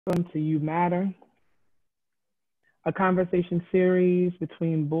Welcome to You Matter, a conversation series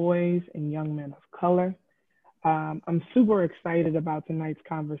between boys and young men of color. I'm super excited about tonight's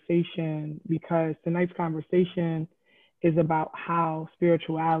conversation because tonight's conversation is about how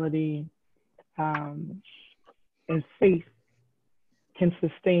spirituality and faith can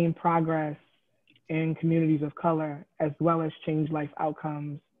sustain progress in communities of color, as well as change life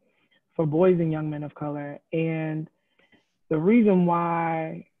outcomes for boys and young men of color. And the reason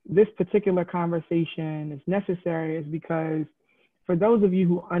why this particular conversation is necessary is because for those of you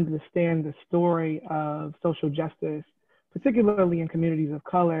who understand the story of social justice, particularly in communities of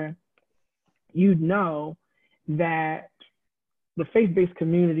color, you know that the faith-based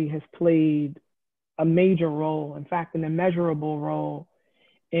community has played a major role, in fact, an immeasurable role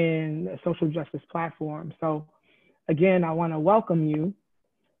in the social justice platform. So again, I want to welcome you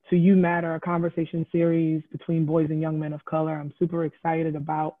to You Matter, a conversation series between boys and young men of color. I'm super excited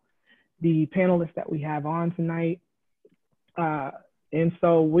about the panelists that we have on tonight. And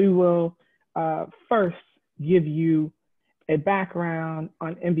so we will first give you a background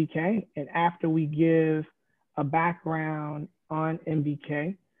on MBK. And after we give a background on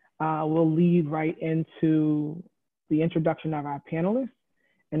MBK, we'll lead right into the introduction of our panelists.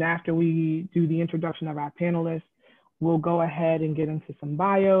 And after we do the introduction of our panelists, we'll go ahead and get into some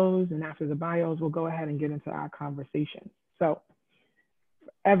bios. And after the bios, we'll go ahead and get into our conversation. So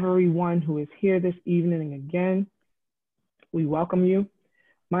for everyone who is here this evening, again, we welcome you.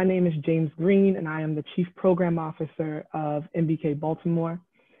 My name is James Green, and I am the Chief Program Officer of MBK Baltimore.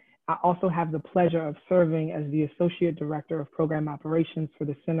 I also have the pleasure of serving as the Associate Director of Program Operations for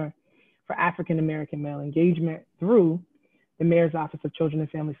the Center for African American Male Engagement through the Mayor's Office of Children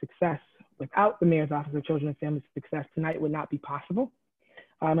and Family Success. Without the Mayor's Office of Children and Family Success, tonight would not be possible.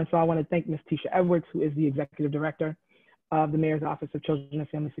 And so I want to thank Ms. Tisha Edwards, who is the Executive Director of the Mayor's Office of Children and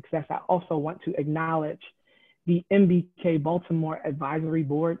Family Success. I also want to acknowledge the MBK Baltimore Advisory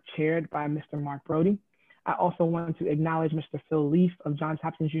Board, chaired by Mr. Mark Brody. I also want to acknowledge Mr. Phil Leaf of Johns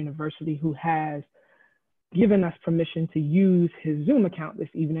Hopkins University, who has given us permission to use his Zoom account this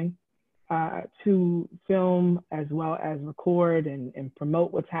evening to film as well as record and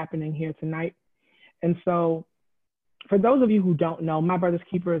promote what's happening here tonight. And so for those of you who don't know, My Brother's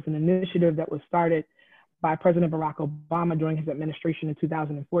Keeper is an initiative that was started by President Barack Obama during his administration in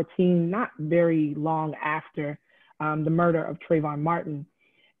 2014, not very long after the murder of Trayvon Martin.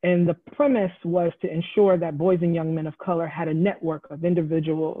 And the premise was to ensure that boys and young men of color had a network of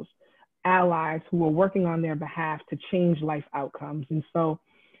individuals, allies who were working on their behalf to change life outcomes. And so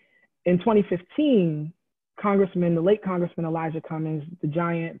in 2015, the late Congressman Elijah Cummings, the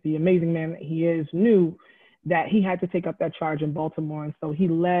giant, the amazing man that he is, knew that he had to take up that charge in Baltimore. And so he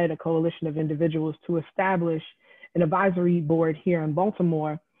led a coalition of individuals to establish an advisory board here in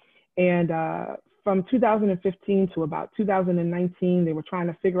Baltimore. And from 2015 to about 2019, they were trying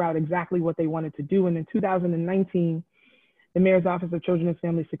to figure out exactly what they wanted to do. And in 2019, the Mayor's Office of Children and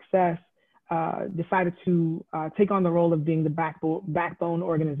Family Success decided to take on the role of being the backbone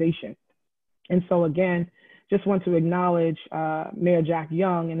organization. And so again, just want to acknowledge Mayor Jack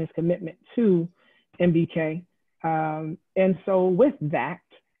Young and his commitment to MBK. And so with that,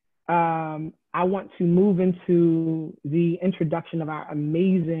 I want to move into the introduction of our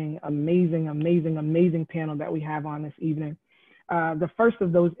amazing panel that we have on this evening. The first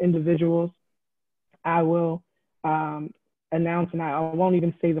of those individuals I will announce, and I won't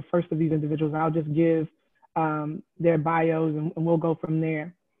even say the first of these individuals, I'll just give their bios and we'll go from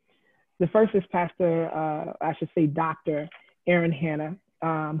there. The first is Dr. Aaron Hanna,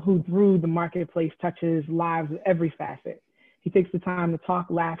 who through the marketplace touches lives of every facet. He takes the time to talk,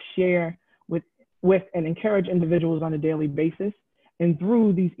 laugh, share with and encourage individuals on a daily basis. And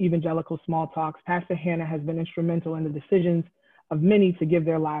through these evangelical small talks, Pastor Hanna has been instrumental in the decisions of many to give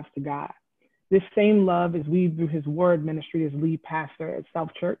their lives to God. This same love is weaved through his word ministry as lead pastor at Self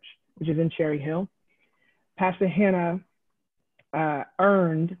Church, which is in Cherry Hill. Pastor Hanna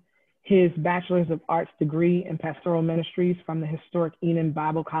earned his Bachelor's of Arts degree in Pastoral Ministries from the historic Enon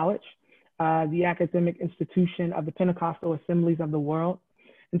Bible College, the academic institution of the Pentecostal Assemblies of the World.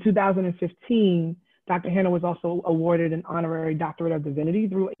 In 2015, Dr. Hanna was also awarded an honorary doctorate of divinity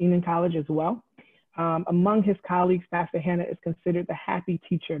through Enon College as well. Among his colleagues, Pastor Hanna is considered the happy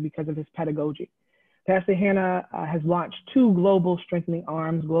teacher because of his pedagogy. Pastor Hanna has launched 2 global strengthening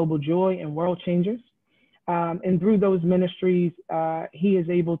arms, Global Joy and World Changers. And through those ministries, he is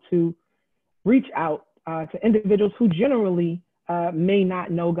able to reach out to individuals who generally may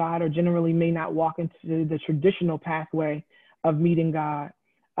not know God or generally may not walk into the traditional pathway of meeting God.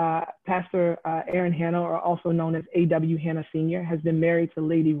 Pastor Aaron Hanna, or also known as A.W. Hanna Sr., has been married to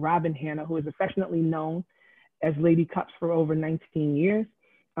Lady Robin Hanna, who is affectionately known as Lady Cups, for over 19 years.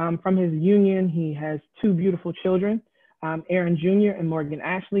 From his union, he has two beautiful children, Aaron Jr. and Morgan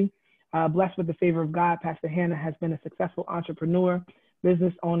Ashley. Blessed with the favor of God, Pastor Hanna has been a successful entrepreneur,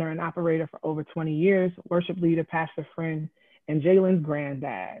 business owner, and operator for over 20 years, worship leader, pastor friend, and Jalen's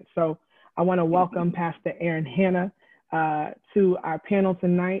granddad. So I want to welcome Pastor Aaron Hanna to our panel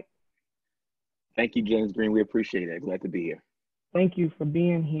tonight. Thank you, James Green. We appreciate it. Glad to be here. Thank you for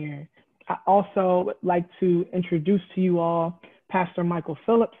being here. I also would like to introduce to you all Pastor Michael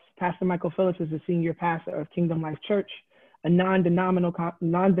Phillips. Pastor Michael Phillips is the senior pastor of Kingdom Life Church, a non-denominational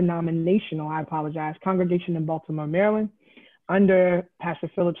congregation in Baltimore, Maryland. Under Pastor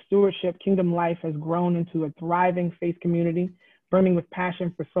Phillips' stewardship, Kingdom Life has grown into a thriving faith community, brimming with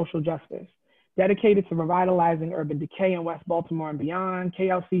passion for social justice. Dedicated to revitalizing urban decay in West Baltimore and beyond,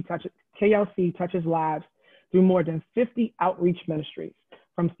 KLC touches lives through more than 50 outreach ministries.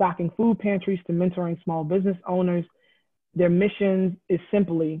 From stocking food pantries to mentoring small business owners, their mission is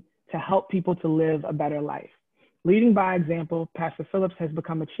simply to help people to live a better life. Leading by example, Pastor Phillips has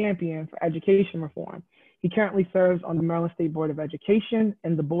become a champion for education reform. He currently serves on the Maryland State Board of Education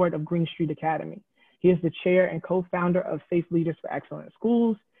and the board of Green Street Academy. He is the chair and co-founder of Faith Leaders for Excellent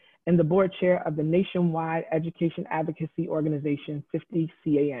Schools and the board chair of the nationwide education advocacy organization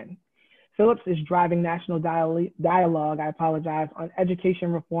 50CAN. Phillips is driving national dialogue, on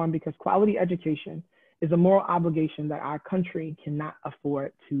education reform because quality education is a moral obligation that our country cannot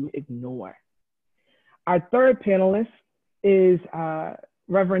afford to ignore. Our third panelist is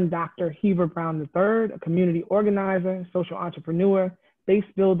Reverend Dr. Heber Brown III, a community organizer, social entrepreneur, base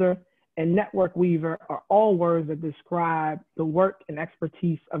builder, and network weaver are all words that describe the work and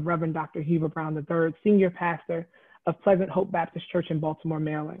expertise of Reverend Dr. Heber Brown III, senior pastor of Pleasant Hope Baptist Church in Baltimore,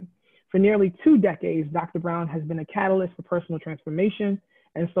 Maryland. For nearly 2 decades, Dr. Brown has been a catalyst for personal transformation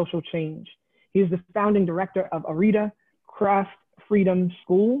and social change. He is the founding director of Arita Cross Freedom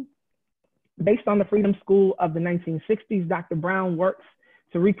School. Based on the Freedom School of the 1960s, Dr. Brown works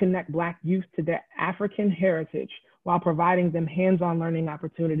to reconnect Black youth to their African heritage while providing them hands-on learning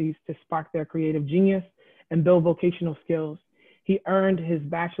opportunities to spark their creative genius and build vocational skills. He earned his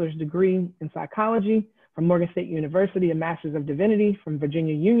bachelor's degree in psychology from Morgan State University, a master's of divinity from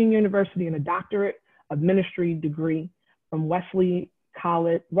Virginia Union University, and a doctorate of ministry degree from Wesley,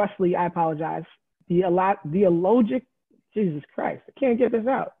 Jesus Christ, I can't get this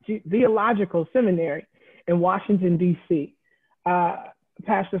out, Theological Seminary in Washington, D.C.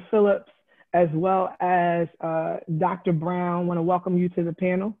 Pastor Phillips, as well as Dr. Brown, want to welcome you to the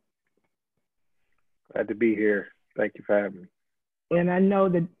panel. Glad to be here. Thank you for having me. And I know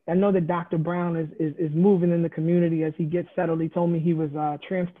that Dr. Brown is moving in the community as he gets settled. He told me he was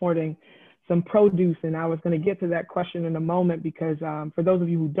transporting some produce, and I was going to get to that question in a moment because for those of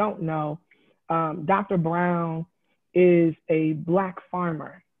you who don't know, Dr. Brown is a Black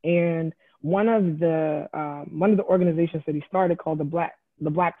farmer, and one of the organizations that he started, called the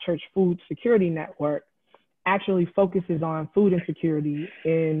Black Church Food Security Network, actually focuses on food insecurity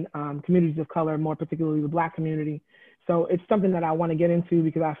in communities of color, more particularly the Black community. So it's something that I want to get into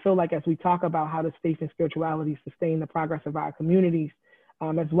because I feel like as we talk about how does faith and spirituality sustain the progress of our communities,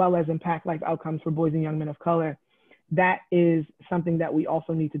 as well as impact life outcomes for boys and young men of color, that is something that we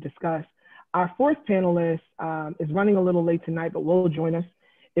also need to discuss. Our fourth panelist is running a little late tonight, but will join us,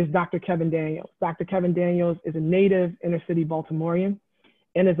 is Dr. Kevin Daniels. Dr. Kevin Daniels is a native inner city Baltimorean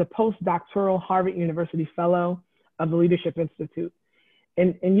and is a postdoctoral Harvard University Fellow of the Leadership Institute.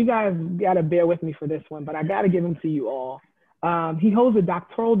 And you guys gotta bear with me for this one, but I gotta give him to you all. He holds a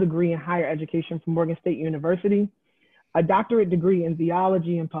doctoral degree in higher education from Morgan State University, a doctorate degree in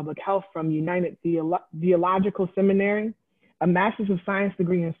theology and public health from United Theological Seminary, a master's of science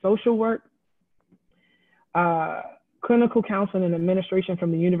degree in social work, clinical counseling and administration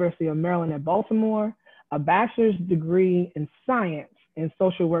from the University of Maryland at Baltimore, a bachelor's degree in science and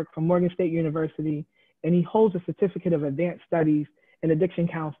social work from Morgan State University, and he holds a certificate of advanced studies in addiction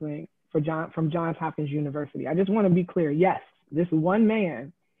counseling from Johns Hopkins University. I just want to be clear, yes, this one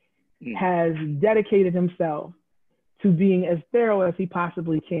man has dedicated himself to being as thorough as he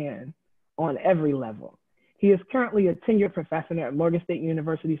possibly can on every level. He is currently a tenured professor at Morgan State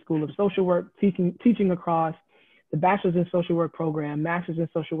University School of Social Work, teaching across the Bachelor's in Social Work program, Master's in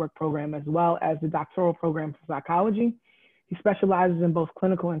Social Work program, as well as the doctoral program for psychology. He specializes in both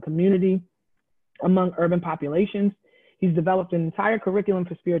clinical and community among urban populations. He's developed an entire curriculum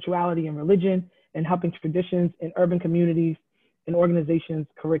for spirituality and religion and helping traditions in urban communities and organizations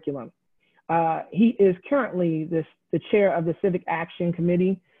curriculum. He is currently the chair of the Civic Action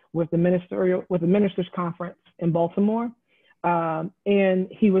Committee with the Ministers Conference in Baltimore. And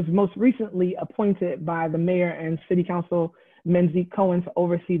he was most recently appointed by the mayor and city council, Menzies Cohen, to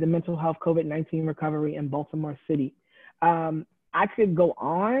oversee the mental health COVID-19 recovery in Baltimore City. I could go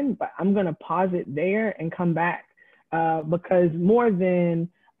on, but I'm gonna pause it there and come back because more than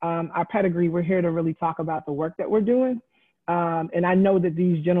our pedigree, we're here to really talk about the work that we're doing. And I know that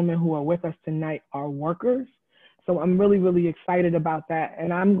these gentlemen who are with us tonight are workers. So I'm really, really excited about that.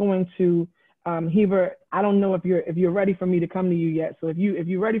 And I'm going to, Heber, I don't know if you're ready for me to come to you yet. So if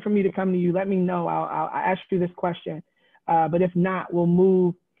you're ready for me to come to you, let me know. I'll ask you this question. But if not, we'll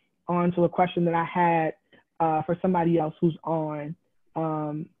move on to a question that I had for somebody else who's on.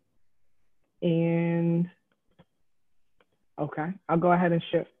 And okay, I'll go ahead and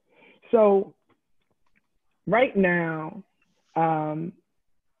shift. So right now,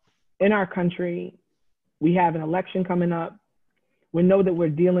 in our country, we have an election coming up. We know that we're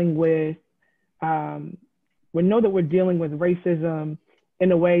dealing with racism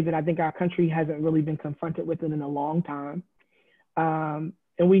in a way that I think our country hasn't really been confronted with it in a long time. And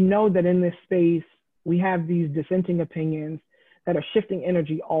we know that in this space, we have these dissenting opinions that are shifting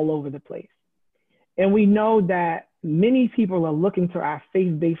energy all over the place. And we know that many people are looking to our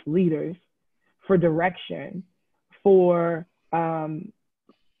faith-based leaders for direction, for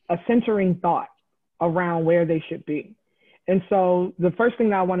a centering thought around where they should be. And so the first thing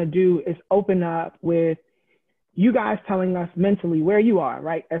that I want to do is open up with you guys telling us mentally where you are,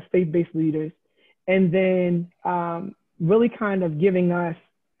 right, as faith-based leaders, and then really kind of giving us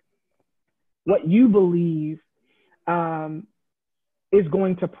what you believe is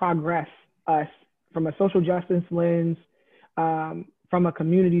going to progress us from a social justice lens, from a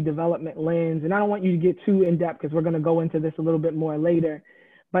community development lens. And I don't want you to get too in-depth because we're going to go into this a little bit more later.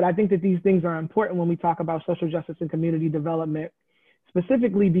 But I think that these things are important when we talk about social justice and community development,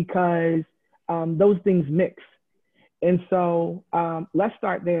 specifically because those things mix. And so let's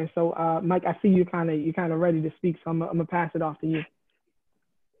start there. So Mike, I see you're kind of ready to speak, so I'm gonna pass it off to you.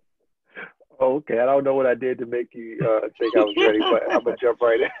 Okay, I don't know what I did to make you think I was ready, but I'm gonna jump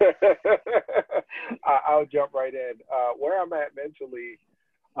right in. I'll jump right in. Where I'm at mentally,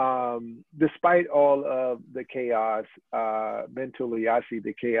 despite all of the chaos, mentally, I see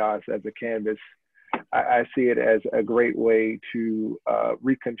the chaos as a canvas. I see it as a great way to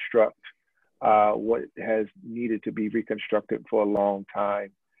reconstruct what has needed to be reconstructed for a long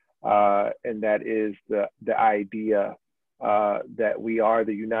time. And that is the idea that we are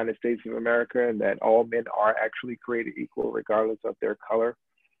the United States of America and that all men are actually created equal regardless of their color,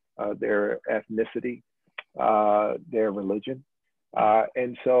 their ethnicity, their religion.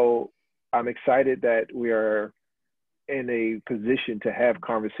 And so I'm excited that we are in a position to have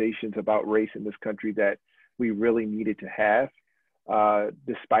conversations about race in this country that we really needed to have,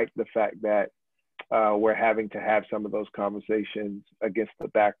 despite the fact that we're having to have some of those conversations against the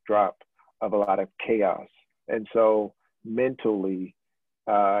backdrop of a lot of chaos. And so mentally,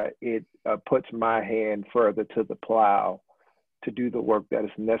 it puts my hand further to the plow to do the work that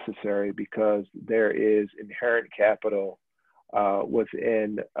is necessary because there is inherent capital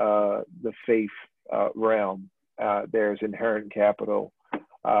within the faith realm. There's inherent capital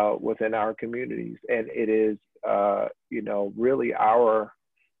within our communities, and it is, really our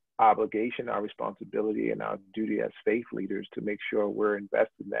obligation, our responsibility, and our duty as faith leaders to make sure we're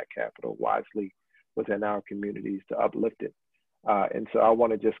investing that capital wisely within our communities to uplift it. And so I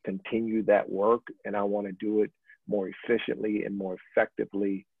want to just continue that work, and I want to do it more efficiently and more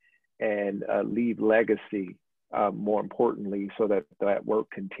effectively, and leave legacy, more importantly, so that that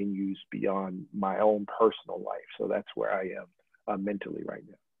work continues beyond my own personal life. So that's where I am mentally right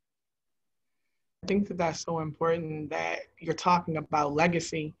now. I think that that's so important that you're talking about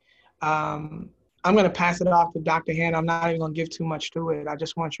legacy. I'm going to pass it off to Dr. Hannah. I'm not even going to give too much to it. I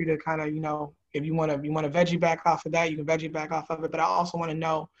just want you to kind of, if you want to veggie back off of that, you can veggie back off of it. But I also want to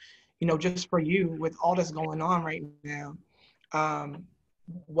know, just for you with all that's going on right now,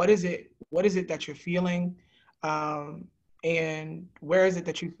 what is it that you're feeling? And where is it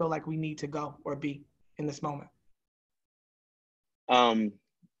that you feel like we need to go or be in this moment?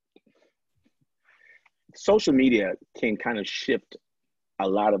 Social media can kind of shift a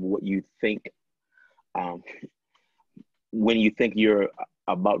lot of what you think when you think you're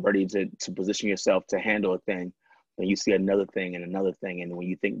about ready to position yourself to handle a thing, then you see another thing and another thing. And when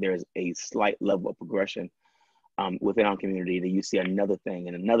you think there's a slight level of progression within our community, then you see another thing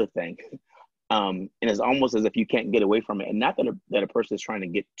and another thing. And it's almost as if you can't get away from it. And not that a person is trying to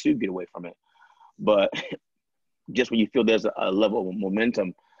get away from it, but just when you feel there's a level of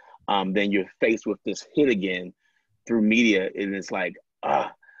momentum, then you're faced with this hit again through media, and it's like,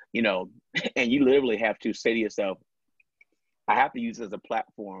 you know, and you literally have to say to yourself, I have to use it as a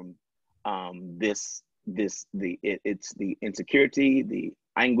platform. It's the insecurity, the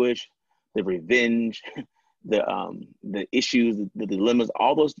anguish, the revenge, the issues, the dilemmas,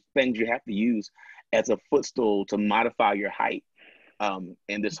 all those things you have to use as a footstool to modify your height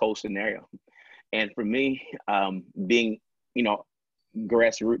in this whole scenario. And for me, being, you know,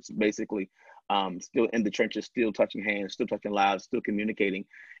 grassroots, basically, still in the trenches, still touching hands, still touching lives, still communicating,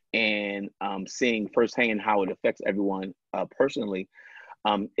 and seeing firsthand how it affects everyone personally,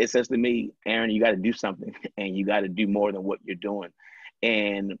 it says to me, Aaron, you got to do something, and you got to do more than what you're doing.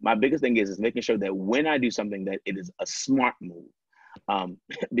 And my biggest thing is making sure that when I do something, that it is a smart move,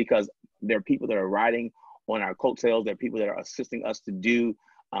 because there are people that are riding on our coattails. There are people that are assisting us to do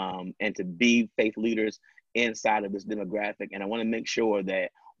and to be faith leaders inside of this demographic. And I want to make sure that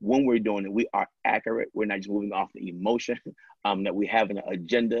when we're doing it, we are accurate. We're not just moving off the emotion, that we have an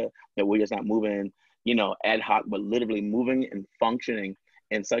agenda, that we're just not moving, you know, ad hoc, but literally moving and functioning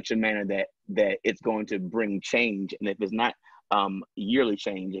in such a manner that it's going to bring change. And if it's not yearly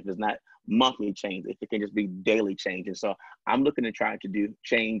change, if it's not monthly change, if it can just be daily change. And so I'm looking to try to do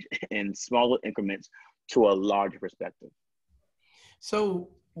change in smaller increments to a larger perspective. So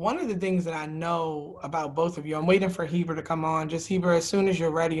one of the things that I know about both of you, I'm waiting for Heber to come on. Just Heber, as soon as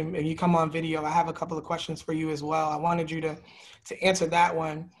you're ready and you come on video, I have a couple of questions for you as well. I wanted you to answer that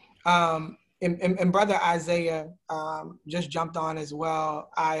one. And brother Isaiah just jumped on as well.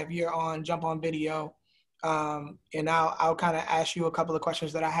 If you're on, jump on video. And I'll kind of ask you a couple of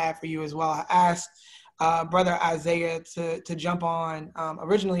questions that I have for you as well. I asked brother Isaiah to jump on.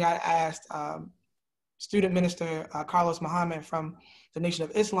 Originally, I asked student minister Carlos Muhammad from the Nation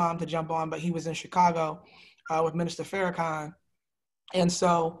of Islam to jump on, but he was in Chicago with Minister Farrakhan. And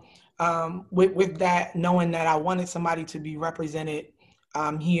so with that, knowing that I wanted somebody to be represented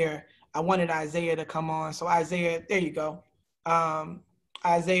here, I wanted Isaiah to come on. So Isaiah, there you go.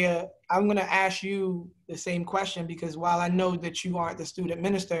 Isaiah, I'm going to ask you the same question, because while I know that you aren't the student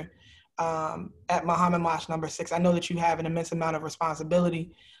minister at Muhammad Mosque number 6, I know that you have an immense amount of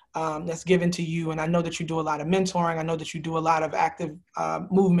responsibility that's given to you. And I know that you do a lot of mentoring. I know that you do a lot of active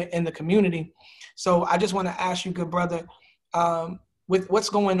movement in the community. So I just want to ask you, good brother, with what's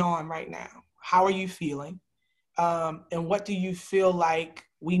going on right now, how are you feeling? And what do you feel like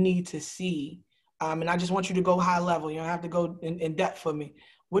we need to see? And I just want you to go high level. You don't have to go in depth for me.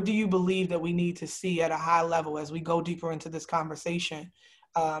 What do you believe that we need to see at a high level as we go deeper into this conversation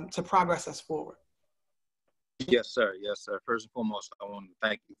to progress us forward? Yes, sir. Yes, sir. First and foremost, I want to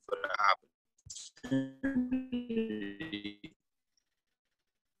thank you for the opportunity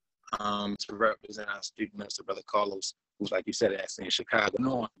to represent our student minister, Brother Carlos, who's, like you said, actually in Chicago.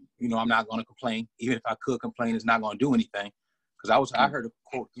 No, you know, I'm not going to complain. Even if I could complain, it's not going to do anything. Because I heard a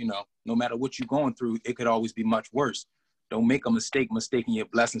quote, you know, no matter what you're going through, it could always be much worse. Don't make a mistake, mistaking your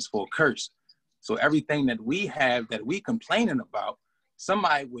blessings for a curse. So everything that we have that we complaining about,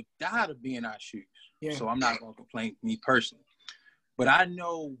 somebody would die to be in our shoes. Yeah. So I'm not going to complain, me personally. But I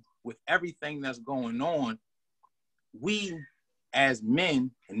know with everything that's going on, we as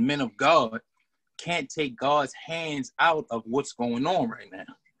men and men of God can't take God's hands out of what's going on right now,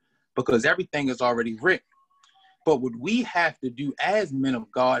 because everything is already written. But what we have to do as men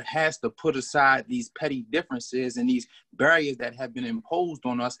of God has to put aside these petty differences and these barriers that have been imposed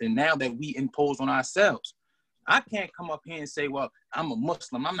on us, and now that we impose on ourselves. I can't come up here and say, well, I'm a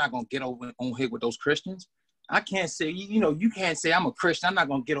Muslim, I'm not going to get over on here with those Christians. I can't say, you know, you can't say I'm a Christian, I'm not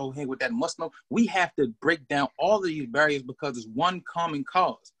going to get over here with that Muslim. We have to break down all of these barriers, because it's one common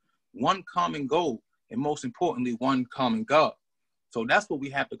cause, one common goal, and most importantly, one common God. So that's what we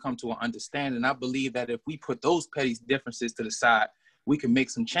have to come to an understanding. And I believe that if we put those petty differences to the side, we can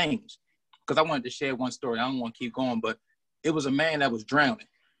make some change. Because I wanted to share one story. I don't want to keep going, but it was a man that was drowning.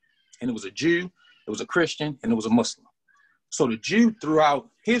 And it was a Jew, it was a Christian, and it was a Muslim. So the Jew threw out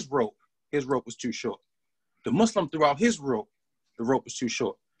his rope was too short. The Muslim threw out his rope, the rope was too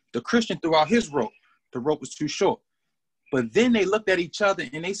short. The Christian threw out his rope, the rope was too short. But then they looked at each other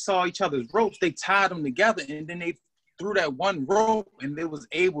and they saw each other's ropes, they tied them together, and then they threw that one rope, and they was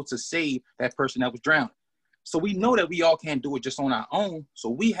able to save that person that was drowning. So we know that we all can't do it just on our own. So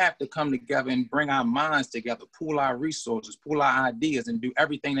we have to come together and bring our minds together, pool our resources, pool our ideas, and do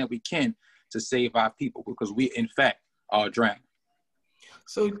everything that we can to save our people, because we, in fact, are drowning.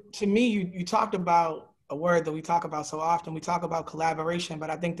 So to me, you talked about a word that we talk about so often. We talk about collaboration, but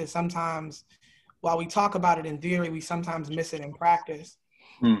I think that sometimes while we talk about it in theory, we sometimes miss it in practice.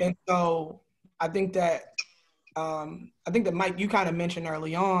 And so I think that I think that Mike, you kind of mentioned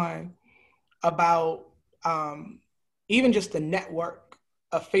early on about even just the network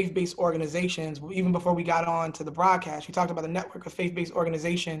of faith-based organizations. Even before we got on to the broadcast, we talked about the network of faith-based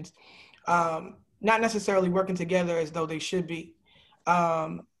organizations, not necessarily working together as though they should be.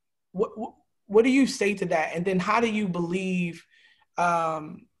 What do you say to that? And then how do you believe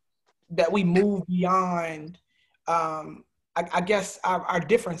that we move beyond, I guess, our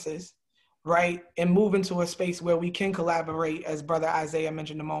differences, right? And move into a space where we can collaborate, as Brother Isaiah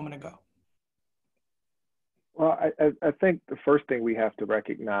mentioned a moment ago? Well, I think the first thing we have to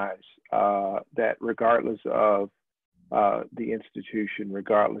recognize that regardless of the institution,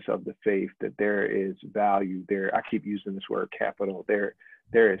 regardless of the faith, that there is value there. I keep using this word capital. There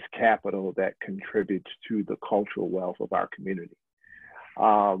is capital that contributes to the cultural wealth of our community.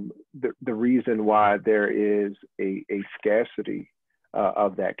 The reason why there is a scarcity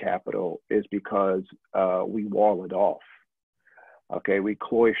of that capital is because we wall it off. Okay, we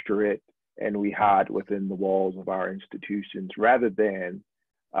cloister it and we hide within the walls of our institutions rather than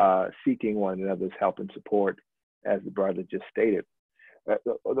seeking one another's help and support, as the brother just stated.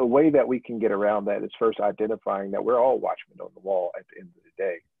 The way that we can get around that is first identifying that we're all watchmen on the wall at the end of the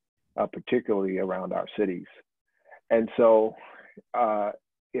day, particularly around our cities. And so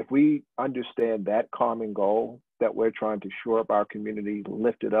if we understand that common goal, that we're trying to shore up our community,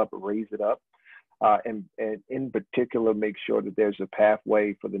 lift it up, raise it up, and in particular, make sure that there's a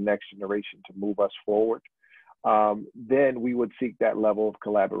pathway for the next generation to move us forward, then we would seek that level of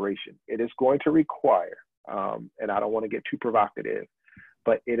collaboration. It is going to require, and I don't want to get too provocative,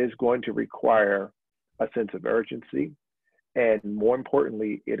 but it is going to require a sense of urgency. And more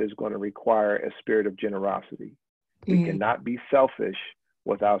importantly, it is going to require a spirit of generosity. We cannot be selfish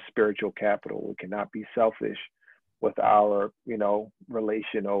without spiritual capital. We cannot be selfish with our,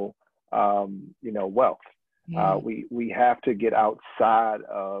 relational, wealth. We have to get outside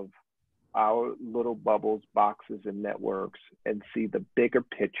of our little bubbles, boxes, and networks and see the bigger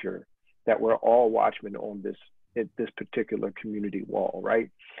picture that we're all watchmen on this particular community wall, right?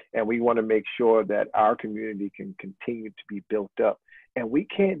 And we want to make sure that our community can continue to be built up. And we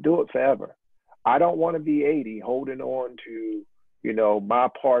can't do it forever. I don't want to be 80 holding on to, my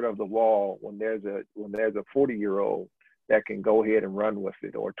part of the wall when there's a 40-year-old that can go ahead and run with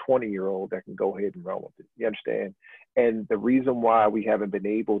it, or a 20-year-old that can go ahead and run with it. You understand? And the reason why we haven't been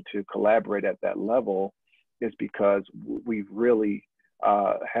able to collaborate at that level is because we've really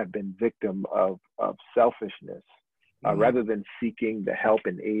have been victim of selfishness, rather than seeking the help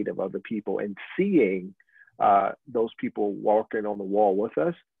and aid of other people and seeing those people walking on the wall with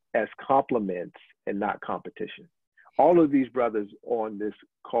us as compliments and not competition. All of these brothers on this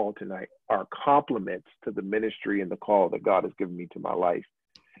call tonight are compliments to the ministry and the call that God has given me to my life.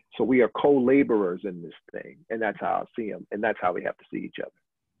 So we are co-laborers in this thing, and that's how I see them, and that's how we have to see each other.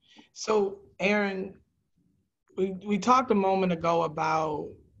 So, Aaron, we talked a moment ago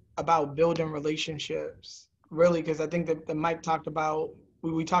about building relationships, really, because I think that Mike talked about,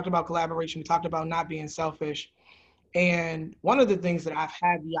 we talked about collaboration, we talked about not being selfish. And one of the things that I've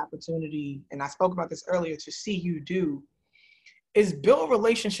had the opportunity, and I spoke about this earlier, to see you do is build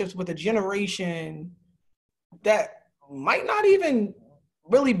relationships with a generation that might not even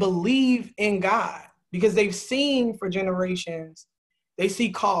really believe in God, because they've seen for generations, they see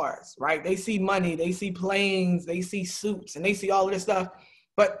cars, right? They see money, they see planes, they see suits, and they see all of this stuff.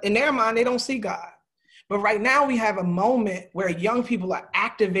 But in their mind, they don't see God. But right now we have a moment where young people are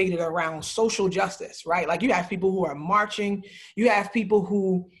activated around social justice, right? Like you have people who are marching, you have people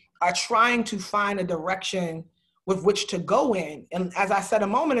who are trying to find a direction with which to go in. And as I said a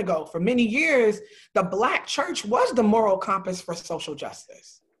moment ago, for many years, the Black church was the moral compass for social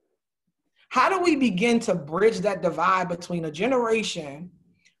justice. How do we begin to bridge that divide between a generation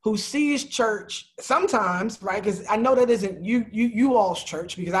who sees church sometimes, right? Because I know that isn't you all's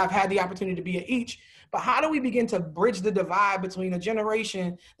church, because I've had the opportunity to be at each. But how do we begin to bridge the divide between a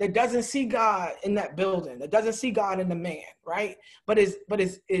generation that doesn't see God in that building, that doesn't see God in the man, right? But is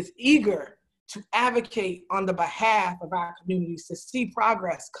eager to advocate on the behalf of our communities to see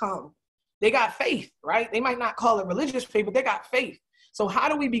progress come. They got faith, right? They might not call it religious faith, but they got faith. So how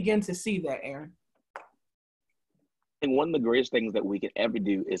do we begin to see that, Aaron? And one of the greatest things that we can ever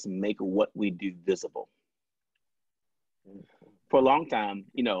do is make what we do visible. For a long time,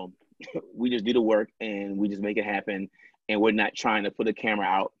 we just do the work and we just make it happen. And we're not trying to put a camera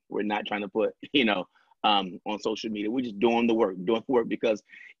out. We're not trying to put, on social media. We're just doing the work because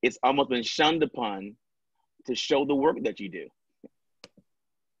it's almost been shunned upon to show the work that you do.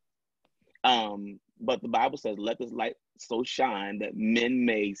 But the Bible says, let this light so shine that men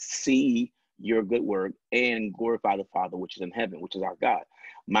may see your good work and glorify the Father which is in heaven, which is our God.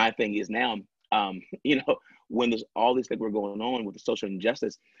 My thing is now, when there's all these things were going on with the social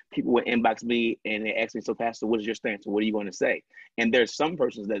injustice, people would inbox me and they ask me, so Pastor, what is your stance? What are you going to say? And there's some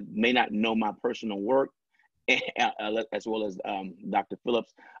persons that may not know my personal work, as well as Dr.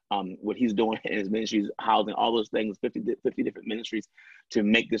 Phillips, what he's doing in his ministries, housing all those things, 50 different ministries to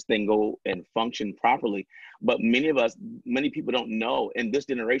make this thing go and function properly. But many people don't know, and this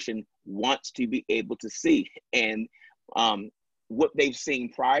generation wants to be able to see. And what they've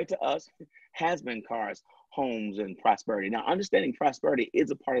seen prior to us has been cars, homes, and prosperity. Now, understanding prosperity is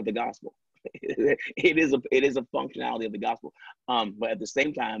a part of the gospel. It is a functionality of the gospel. But at the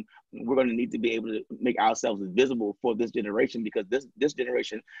same time, we're going to need to be able to make ourselves visible for this generation, because this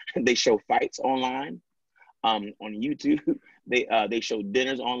generation, they show fights online, on YouTube. They show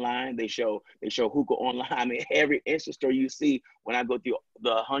dinners online. They show hookah online. I mean, every Insta story you see, when I go through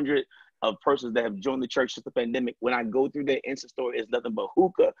the 100 of persons that have joined the church since the pandemic, when I go through their Insta story, it's nothing but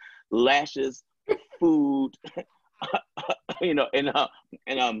hookah, lashes, food, and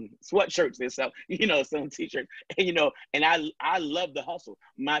sweatshirts and stuff, some t-shirts, and I love the hustle.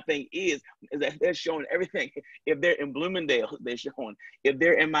 My thing is that they're showing everything. If they're in Bloomingdale, they're showing. If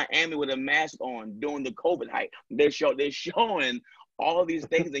they're in Miami with a mask on during the COVID hype, they're showing all these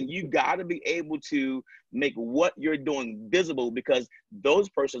things. And you got to be able to make what you're doing visible, because those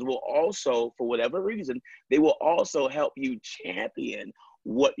persons will also, for whatever reason, they will also help you champion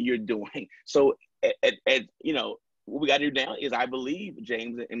what you're doing. So, what we got to do now is, I believe,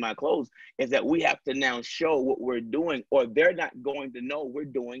 James, in my close, is that we have to now show what we're doing, or they're not going to know we're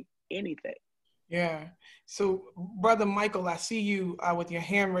doing anything. Yeah. So, Brother Michael, I see you with your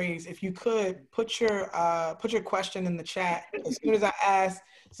hand raised. If you could put your question in the chat. As soon as I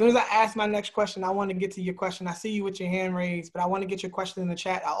ask my next question, I want to get to your question. I see you with your hand raised, but I want to get your question in the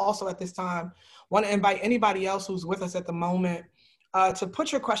chat. I also, at this time, want to invite anybody else who's with us at the moment to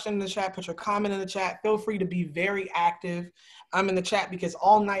put your question in the chat, put your comment in the chat. Feel free to be very active in the chat, because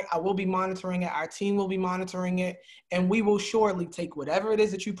all night I will be monitoring it. Our team will be monitoring it, and we will surely take whatever it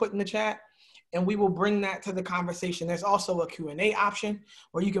is that you put in the chat, and we will bring that to the conversation. There's also a Q&A option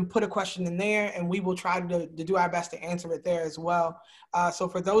where you can put a question in there, and we will try to do our best to answer it there as well. So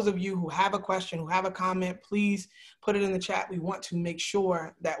for those of you who have a question, who have a comment, please put it in the chat. We want to make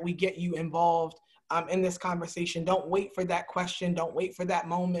sure that we get you involved in this conversation. Don't wait for that question. Don't wait for that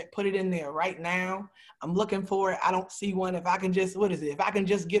moment. Put it in there right now. I'm looking for it. I don't see one. If I can just, if I can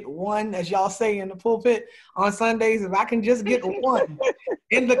just get one, as y'all say in the pulpit on Sundays, if I can just get one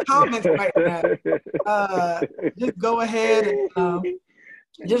in the comments right now, just go ahead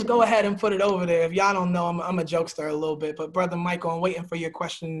and put it over there. If y'all don't know, I'm a jokester a little bit, but Brother Michael, I'm waiting for your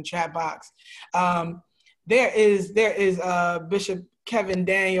question in the chat box. There is Bishop Kevin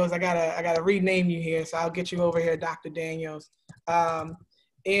Daniels. I gotta rename you here, so I'll get you over here, Dr. Daniels.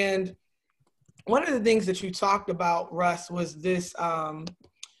 And one of the things that you talked about, Russ, was this.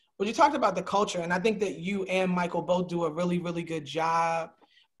 You talked about the culture, and I think that you and Michael both do a really, really good job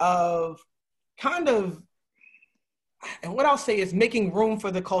of kind of, and what I'll say is making room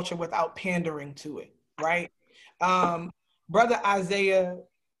for the culture without pandering to it, right? Brother Isaiah,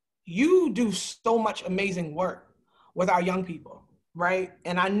 you do so much amazing work with our young people, right?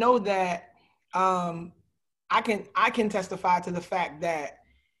 And I know that I can testify to the fact that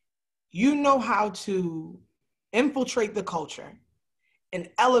you know how to infiltrate the culture and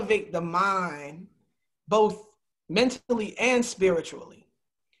elevate the mind, both mentally and spiritually.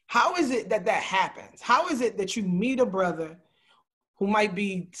 How is it that happens? How is it that you meet a brother who might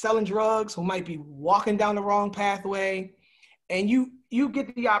be selling drugs, who might be walking down the wrong pathway, and you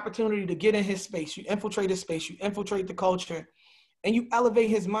get the opportunity to get in his space, you infiltrate his space, you infiltrate the culture, and you elevate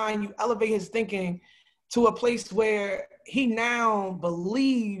his mind, you elevate his thinking to a place where he now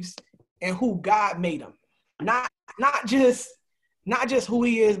believes in who God made him. Not just who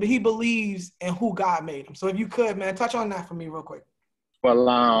he is, but he believes in who God made him. So if you could, man, touch on that for me real quick. Well,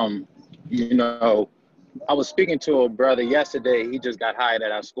 I was speaking to a brother yesterday. He just got hired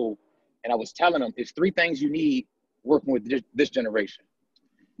at our school, and I was telling him there's 3 things you need working with this generation.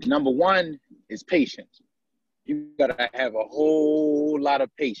 Number 1 is patience. You gotta have a whole lot of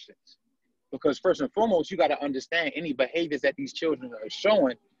patience, because first and foremost, you gotta understand any behaviors that these children are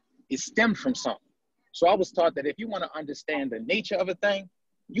showing is stemmed from something. So I was taught that if you want to understand the nature of a thing,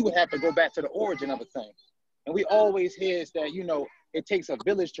 you would have to go back to the origin of a thing. And we always hear is that, it takes a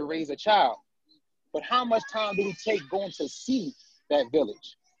village to raise a child. But how much time do we take going to see that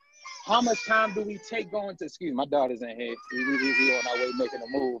village? How much time do we take going to, excuse me, my daughter's in here. We on our way making a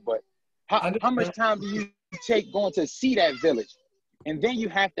move, but how much time do you take going to see that village? And then you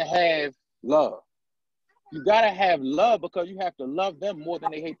have to have love. You gotta have love because you have to love them more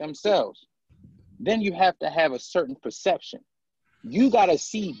than they hate themselves. Then you have to have a certain perception. You gotta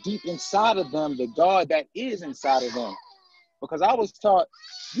see deep inside of them the God that is inside of them. Because I was taught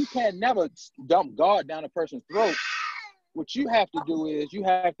you can never dump God down a person's throat. What you have to do is you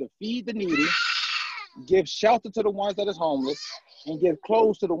have to feed the needy, give shelter to the ones that is homeless, and give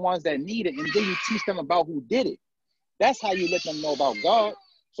clothes to the ones that need it, and then you teach them about who did it. That's how you let them know about God.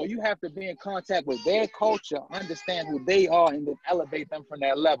 So you have to be in contact with their culture, understand who they are, and then elevate them from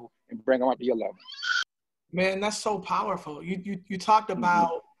that level and bring them up to your level. Man, that's so powerful. You talked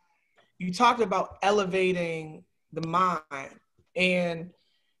about elevating the mind, and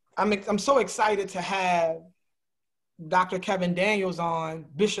I'm so excited to have Dr. Kevin Daniels on,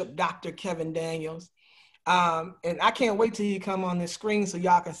 Bishop Dr. Kevin Daniels. And I can't wait till he come on the screen so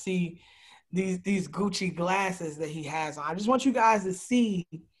y'all can see these Gucci glasses that he has on. I just want you guys to see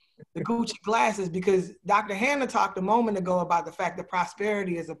the Gucci glasses, because Dr. Hannah talked a moment ago about the fact that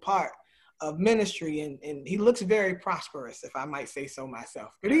prosperity is a part of ministry, and he looks very prosperous, if I might say so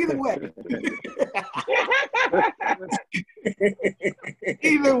myself. But either way,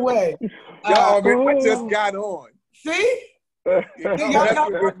 either way. Y'all, man, I just got on. See? Y'all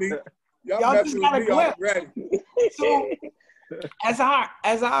just got a glimpse. Already. So, as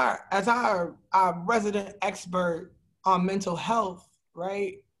our resident expert on mental health,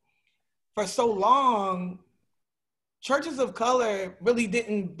 right? For so long, churches of color really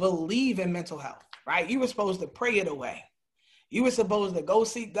didn't believe in mental health, right? You were supposed to pray it away. You were supposed to go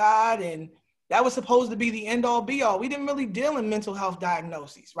seek God, and that was supposed to be the end all be all. We didn't really deal in mental health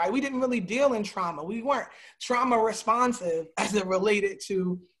diagnoses, right? We didn't really deal in trauma. We weren't trauma responsive as it related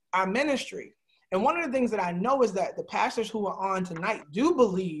to our ministry. And one of the things that I know is that the pastors who are on tonight do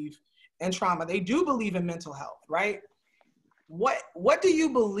believe in trauma. They do believe in mental health, right? What do you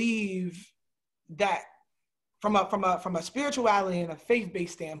believe that from a spirituality and a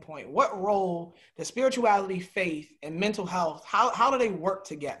faith-based standpoint, what role does spirituality, faith, and mental health, how do they work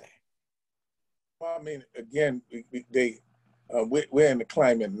together? Well, I mean, again, we're in the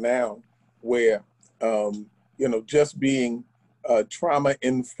climate now where, just being trauma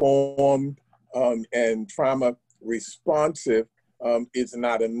informed and trauma responsive is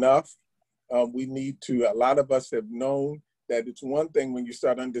not enough. We need to, a lot of us have known that it's one thing when you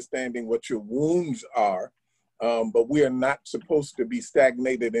start understanding what your wounds are, but we are not supposed to be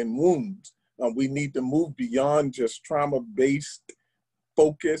stagnated in wounds. We need to move beyond just trauma-based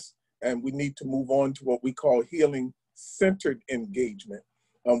focus, and we need to move on to what we call healing-centered engagement,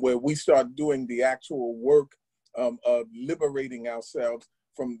 where we start doing the actual work of liberating ourselves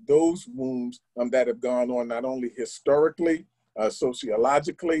from those wounds that have gone on not only historically,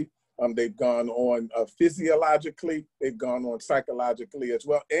 sociologically, they've gone on physiologically, they've gone on psychologically as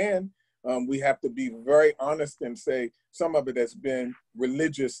well. And we have to be very honest and say some of it has been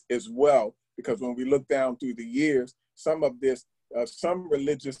religious as well, because when we look down through the years, some of this, some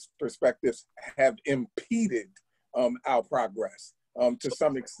religious perspectives have impeded our progress to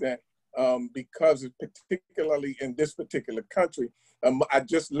some extent, because particularly in this particular country, I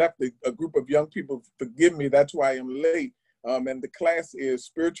just left a group of young people, forgive me, that's why I'm late. And the class is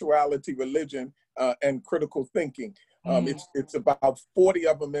Spirituality, Religion, and Critical Thinking. It's about 40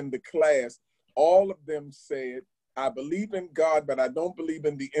 of them in the class. All of them said, I believe in God, but I don't believe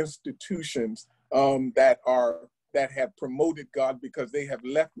in the institutions that have promoted God, because they have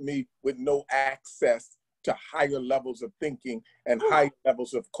left me with no access to higher levels of thinking and high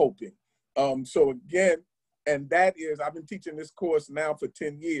levels of coping. So again, and that is, I've been teaching this course now for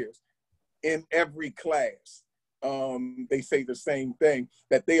 10 years. In every class, they say the same thing,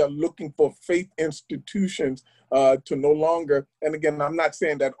 that they are looking for faith institutions to no longer, and again, I'm not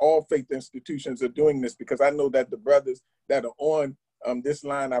saying that all faith institutions are doing this, because I know that the brothers that are on this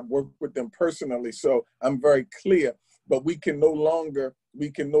line, I've worked with them personally, so I'm very clear, but we can no longer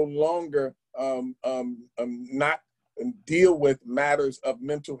not deal with matters of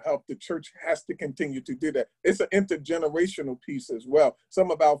mental health. The church has to continue to do that. It's an intergenerational piece as well.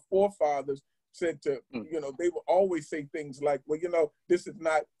 Some of our forefathers said to, they will always say things like, well, this is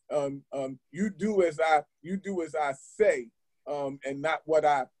not, you do as I say, and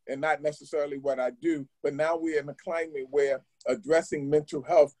not necessarily what I do. But now we're in a climate where addressing mental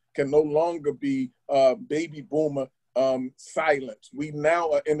health can no longer be baby boomer silence. We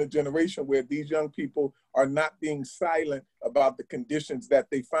now are in a generation where these young people are not being silent about the conditions that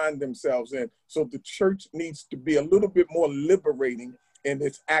they find themselves in. So the church needs to be a little bit more liberating in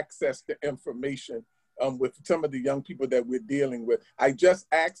its access to information with some of the young people that we're dealing with. I just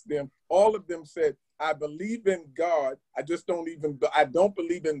asked them, all of them said, I believe in God. I don't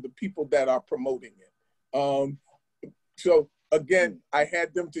believe in the people that are promoting it. So again, I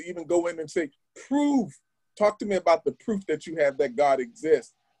had them to even go in and say, talk to me about the proof that you have that God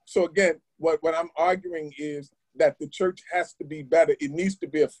exists. So again, what I'm arguing is that the church has to be better. It needs to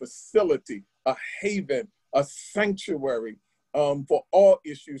be a facility, a haven, a sanctuary for all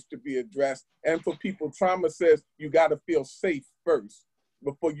issues to be addressed. And for people, trauma says you got to feel safe first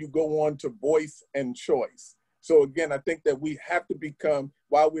before you go on to voice and choice. So again, I think that we have to become,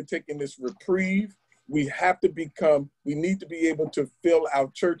 while we're taking this reprieve, we need to be able to fill our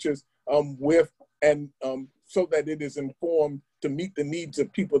churches so that it is informed to meet the needs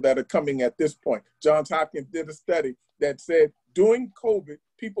of people that are coming at this point. Johns Hopkins did a study that said during COVID,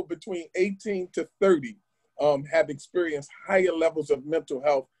 people between 18 to 30 have experienced higher levels of mental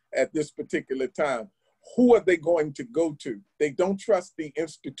health at this particular time. Who are they going to go to? They don't trust the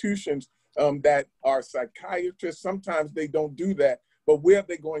institutions that are psychiatrists. Sometimes they don't do that, but where are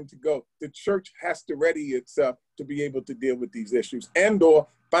they going to go? The church has to ready itself to be able to deal with these issues and/or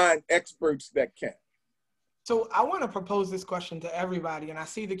find experts that can. So I want to propose this question to everybody, and I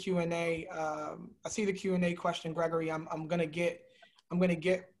see the Q&A. I see the Q&A question, Gregory. I'm gonna get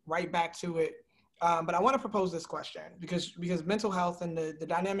right back to it, but I want to propose this question because mental health and the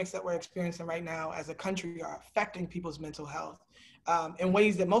dynamics that we're experiencing right now as a country are affecting people's mental health in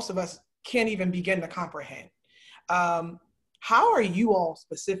ways that most of us can't even begin to comprehend. How are you all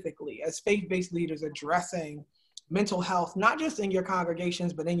specifically, as faith-based leaders, addressing mental health, not just in your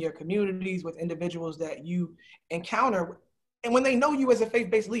congregations, but in your communities with individuals that you encounter? And when they know you as a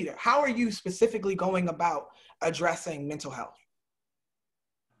faith-based leader, how are you specifically going about addressing mental health?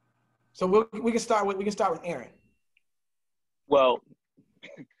 So we can start with Aaron. Well,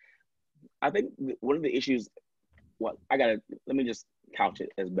 I think one of the issues, let me just couch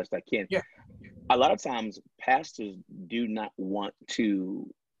it as best I can. Yeah. A lot of times pastors do not want to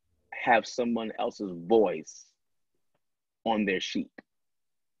have someone else's voice on their sheep.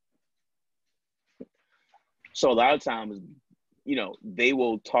 So a lot of times, they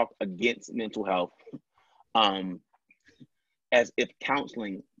will talk against mental health as if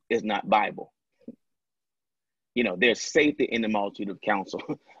counseling is not Bible. There's safety in the multitude of counsel.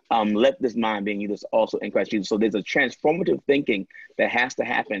 Let this mind be in you that's also in Christ Jesus. So there's a transformative thinking that has to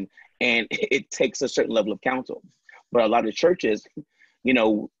happen, and it takes a certain level of counsel. But a lot of churches,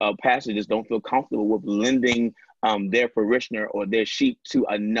 pastors just don't feel comfortable with lending their parishioner or their sheep to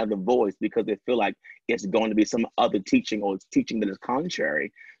another voice because they feel like it's going to be some other teaching, or it's teaching that is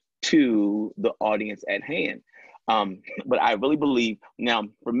contrary to the audience at hand. But I really believe, now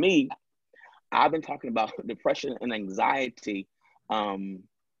for me, I've been talking about depression and anxiety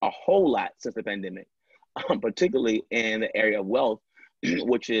a whole lot since the pandemic, particularly in the area of wealth,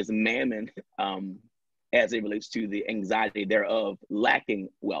 which is mammon, as it relates to the anxiety thereof, lacking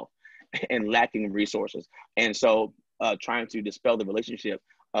wealth and lacking resources. And so trying to dispel the relationship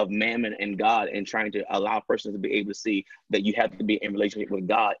of mammon and God, and trying to allow persons to be able to see that you have to be in relationship with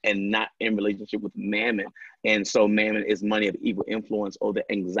God and not in relationship with mammon. And so mammon is money of evil influence, or the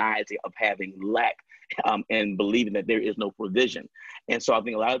anxiety of having lack and believing that there is no provision. And so I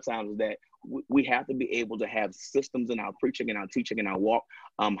think a lot of times that we have to be able to have systems in our preaching and our teaching and our walk,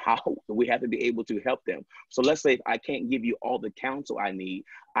 how we have to be able to help them. So let's say if I can't give you all the counsel I need,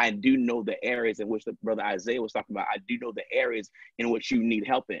 I do know the areas in which the brother Isaiah was talking about. I do know the areas in which you need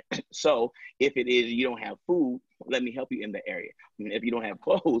help in. So if it is you don't have food, let me help you in the area. If you don't have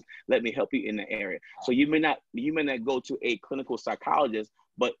clothes, let me help you in the area. So you may not go to a clinical psychologist,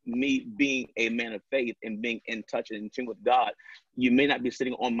 but me being a man of faith and being in touch and in tune with God, you may not be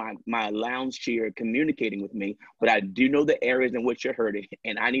sitting on my lounge chair communicating with me, but I do know the areas in which you're hurting,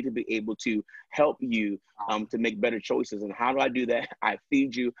 and I need to be able to help you to make better choices. And how do I do that? I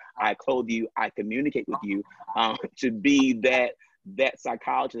feed you, I clothe you, I communicate with you to be that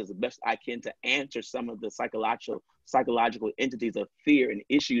psychologist as best I can to answer some of the psychological entities of fear and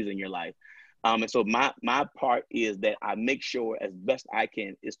issues in your life. And so my part is that I make sure as best I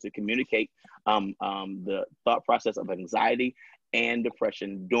can is to communicate the thought process of anxiety and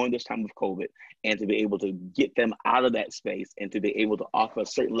depression during this time of COVID, and to be able to get them out of that space and to be able to offer a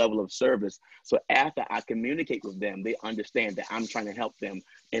certain level of service. So after I communicate with them, they understand that I'm trying to help them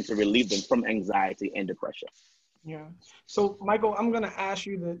and to relieve them from anxiety and depression. Yeah. So Michael, I'm going to ask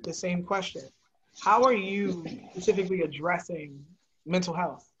you the same question. How are you specifically addressing mental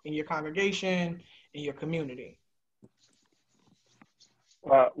health in your congregation, in your community?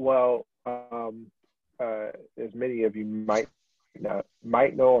 As many of you might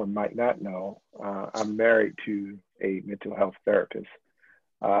know or might not know, I'm married to a mental health therapist.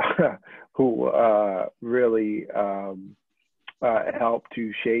 who really help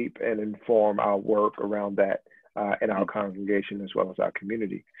to shape and inform our work around that in our congregation as well as our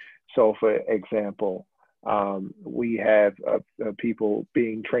community. So, for example, we have people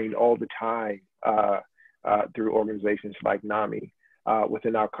being trained all the time through organizations like NAMI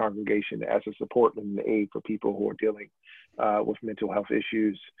within our congregation as a support and an aid for people who are dealing with mental health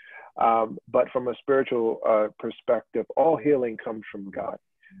issues. But from a spiritual perspective, all healing comes from God.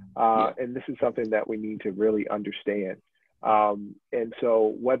 And this is something that we need to really understand. And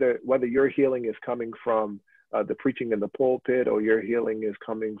so whether your healing is coming from the preaching in the pulpit, or your healing is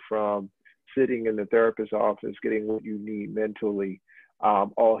coming from sitting in the therapist's office, getting what you need mentally,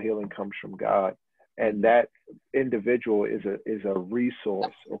 all healing comes from God. And that individual is a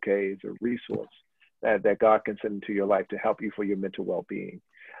resource, okay? It's a resource that God can send into your life to help you for your mental well-being.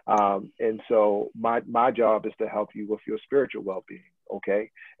 And so my job is to help you with your spiritual well-being,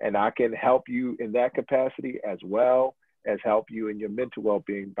 okay? And I can help you in that capacity as well as help you in your mental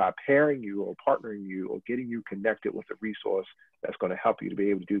well-being by pairing you or partnering you or getting you connected with a resource that's going to help you to be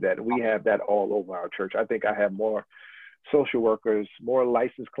able to do that. And we have that all over our church. I think I have more social workers, more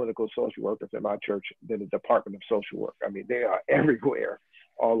licensed clinical social workers in my church than the Department of Social Work. I mean, they are everywhere,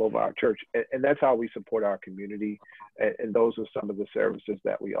 all over our church. And that's how we support our community. And those are some of the services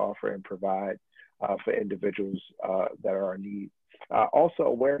that we offer and provide for individuals that are in need. Also,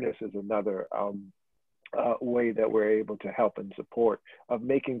 awareness is another way that we're able to help and support, of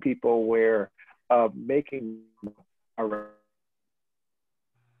making people aware, of making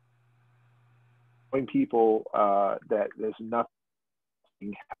people that there's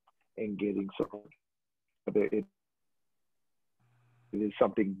nothing in getting support. It is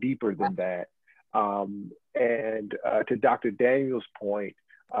something deeper than that. And to Dr. Daniel's point,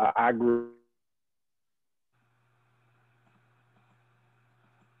 I grew.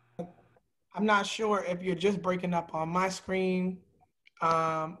 I'm not sure if you're just breaking up on my screen,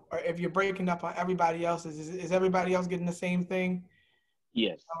 or if you're breaking up on everybody else's. Is everybody else getting the same thing?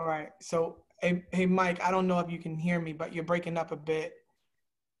 Yes. All right. So, hey, Mike, I don't know if you can hear me, but you're breaking up a bit.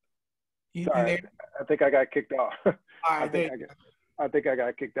 Sorry, I think I got kicked off. All right, I think I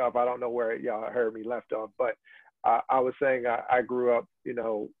got kicked off. I don't know where y'all heard me left off, but I was saying I grew up,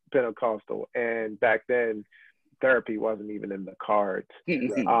 Pentecostal, and back then therapy wasn't even in the cards.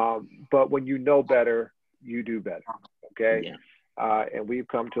 But when you know better, you do better. Okay. Yeah. And we've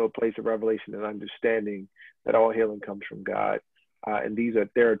come to a place of revelation and understanding that all healing comes from God. And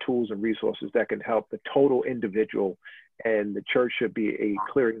there are tools and resources that can help the total individual, and the church should be a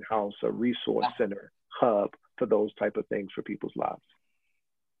clearinghouse, a resource center, hub for those type of things for people's lives.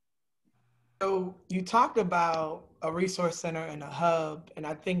 So you talked about a resource center and a hub, and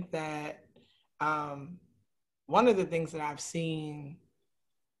I think that one of the things that I've seen,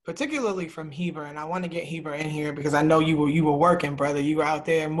 particularly from Heber, and I want to get Heber in here because I know you were working, brother. You were out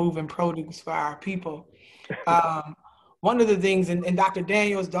there moving produce for our people. One of the things, and Dr.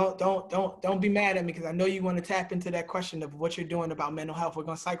 Daniels, don't be mad at me because I know you want to tap into that question of what you're doing about mental health. We're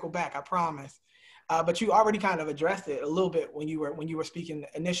going to cycle back, I promise. But you already kind of addressed it a little bit when you were speaking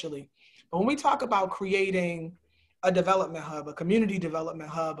initially. But when we talk about creating a development hub, a community development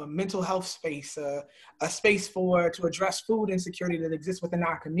hub, a mental health space, a space to address food insecurity that exists within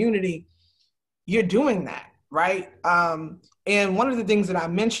our community, you're doing that, right? And one of the things that I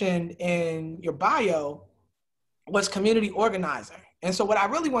mentioned in your bio was community organizer. And so what I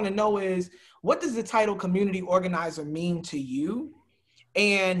really want to know is, what does the title community organizer mean to you?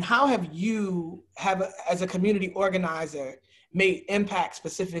 And how have you, as a community organizer, made impact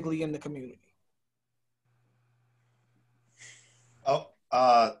specifically in the community?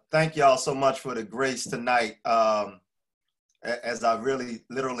 Thank y'all so much for the grace tonight. As I really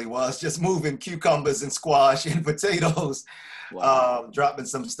literally was just moving cucumbers and squash and potatoes, dropping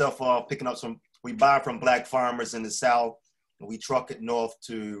some stuff off, picking up we buy from Black farmers in the South, and we truck it north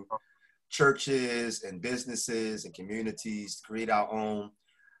to churches and businesses and communities to create our own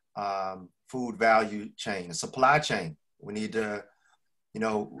food value chain, a supply chain. We need to,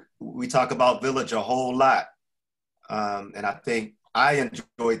 we talk about village a whole lot. And I think I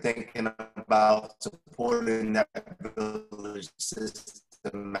enjoy thinking about supporting that village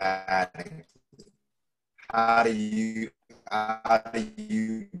systematically. How do you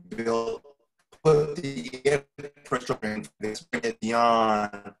put the infrastructure in this, bring it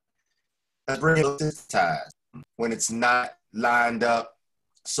beyond, let's bring it systemized when it's not lined up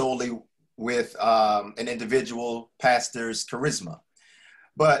solely with an individual pastor's charisma.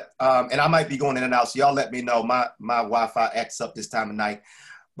 But, and I might be going in and out, so y'all let me know. My Wi-Fi acts up this time of night.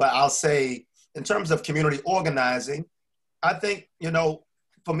 But I'll say, in terms of community organizing, I think,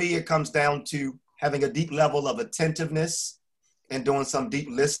 for me, it comes down to having a deep level of attentiveness and doing some deep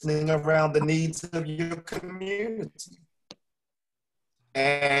listening around the needs of your community.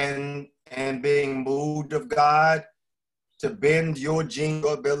 And being moved of God to bend your gene,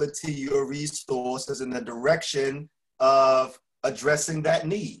 your ability, your resources in the direction of addressing that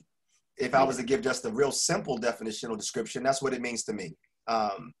need. If I was to give just a real simple definitional description, that's what it means to me.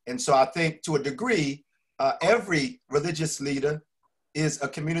 And so I think to a degree, every religious leader is a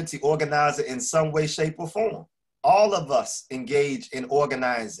community organizer in some way, shape, or form. All of us engage in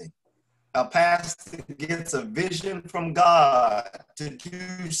organizing. A pastor gets a vision from God to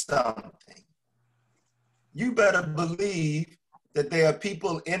do something. You better believe that there are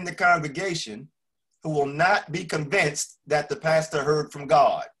people in the congregation who will not be convinced that the pastor heard from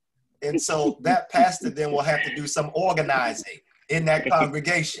God. And so that pastor then will have to do some organizing in that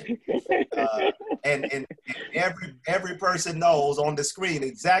congregation. And every person knows on the screen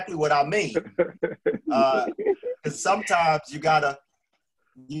exactly what I mean. Because sometimes you gotta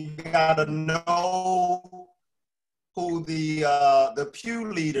know who the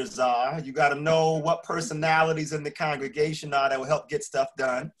pew leaders are. You got to know what personalities in the congregation are that will help get stuff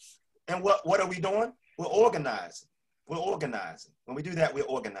done. And what are we doing? We're organizing. We're organizing. When we do that, we're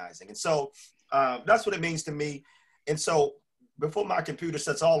organizing. And so that's what it means to me. And so before my computer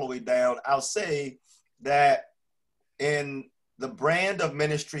shuts all the way down, I'll say that in the brand of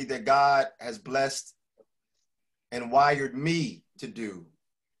ministry that God has blessed and wired me to do,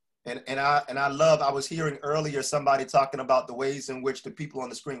 and I love, I was hearing earlier somebody talking about the ways in which the people on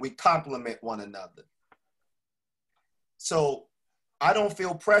the screen, we complement one another. So I don't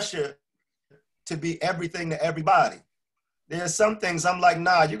feel pressure to be everything to everybody. There's some things I'm like,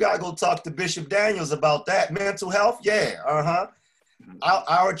 nah, you gotta go talk to Bishop Daniels about that. Mental health, yeah,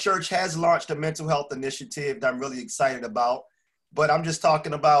 Our church has launched a mental health initiative that I'm really excited about, but I'm just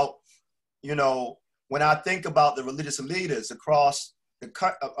talking about, you know, when I think about the religious leaders across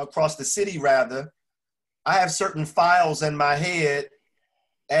the city, rather, I have certain files in my head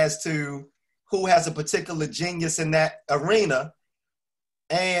as to who has a particular genius in that arena.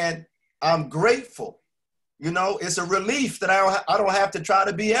 And I'm grateful. You know, it's a relief that I don't have to try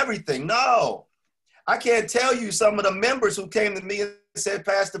to be everything. No, I can't tell you some of the members who came to me and said,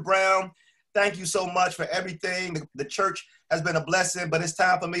 Pastor Brown, thank you so much for everything. The church has been a blessing, but it's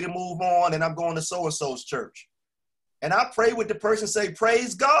time for me to move on and I'm going to so-and-so's church. And I pray with the person, say,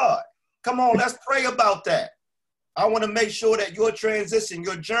 praise God. Come on, let's pray about that. I want to make sure that your transition,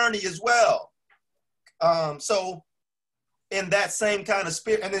 your journey as well. So in that same kind of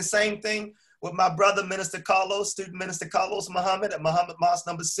spirit, and then same thing with my brother, Minister Carlos, student Minister Carlos Muhammad at Muhammad Mosque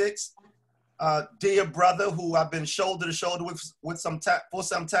number 6. Dear brother who I've been shoulder to shoulder with for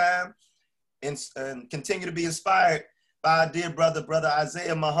some time and continue to be inspired by our dear brother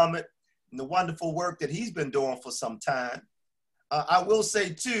Isaiah Muhammad, and the wonderful work that he's been doing for some time. I will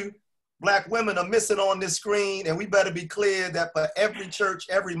say too, Black women are missing on this screen, and we better be clear that for every church,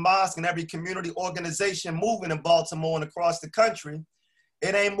 every mosque, and every community organization moving in Baltimore and across the country,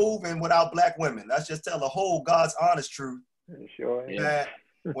 it ain't moving without Black women. Let's just tell the whole God's honest truth. Sure. That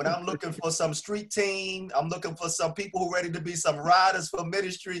when I'm looking for some street team, I'm looking for some people who are ready to be some riders for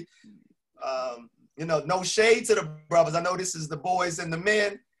ministry. You know, no shade to the brothers. I know this is the boys and the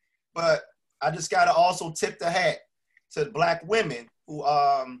men, but I just got to also tip the hat to Black women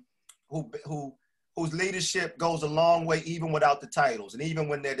whose leadership goes a long way even without the titles, and even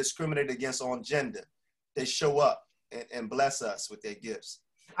when they're discriminated against on gender, they show up and bless us with their gifts.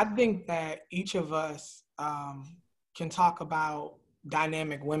 I think that each of us can talk about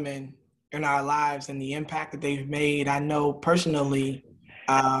dynamic women in our lives and the impact that they've made. I know personally,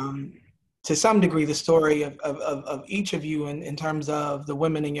 to some degree, the story of each of you in terms of the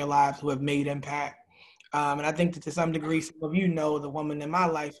women in your lives who have made impact. And I think that to some degree, some of you know the woman in my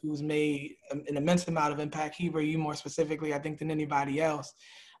life who's made an immense amount of impact. Heber, you more specifically, I think, than anybody else.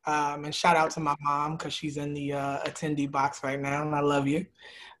 And shout out to my mom, because she's in the attendee box right now, and I love you.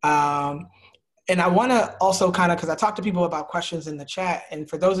 And I want to also kind of, because I talked to people about questions in the chat, and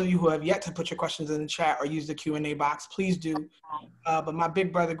for those of you who have yet to put your questions in the chat or use the Q&A box, please do. But my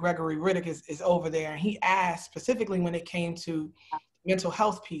big brother, Gregory Riddick, is over there, and he asked specifically when it came to mental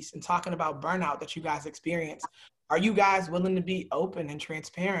health piece and talking about burnout that you guys experience. Are you guys willing to be open and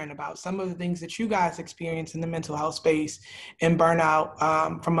transparent about some of the things that you guys experience in the mental health space and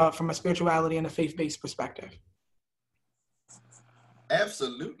burnout from a spirituality and a faith-based perspective?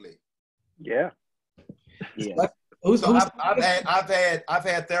 Absolutely. Yeah. Yeah. So I've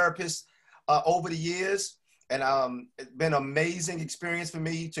had therapists over the years, and it's been an amazing experience for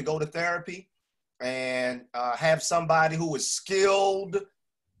me to go to therapy and have somebody who is skilled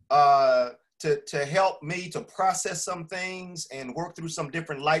to help me to process some things and work through some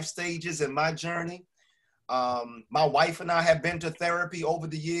different life stages in my journey. My wife and I have been to therapy over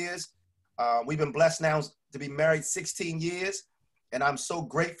the years. We've been blessed now to be married 16 years, and I'm so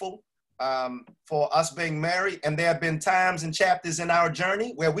grateful for us being married. And there have been times and chapters in our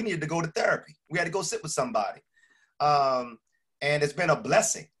journey where we needed to go to therapy. We had to go sit with somebody. And it's been a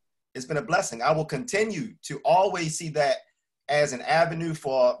blessing. It's been a blessing. I will continue to always see that as an avenue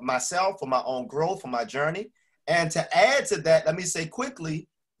for myself, for my own growth, for my journey. And to add to that, let me say quickly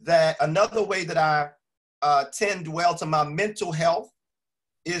that another way that I tend well to my mental health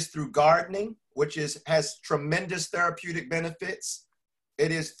is through gardening, which has tremendous therapeutic benefits.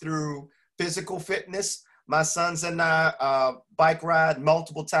 It is through physical fitness. My sons and I bike ride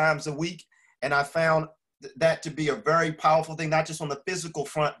multiple times a week, and I found that to be a very powerful thing, not just on the physical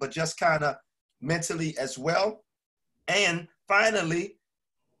front, but just kind of mentally as well. And finally,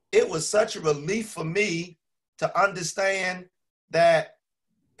 it was such a relief for me to understand that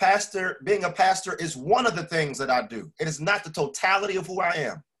being a pastor is one of the things that I do. It is not the totality of who I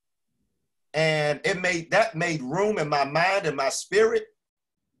am. And that made room in my mind and my spirit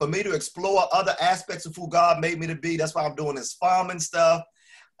for me to explore other aspects of who God made me to be. That's why I'm doing this farming stuff.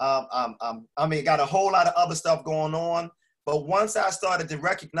 Got a whole lot of other stuff going on. But once I started to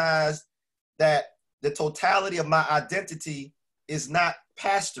recognize that the totality of my identity is not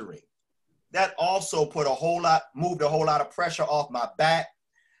pastoring, that also moved a whole lot of pressure off my back,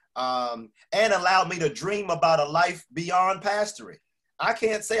 and allowed me to dream about a life beyond pastoring. I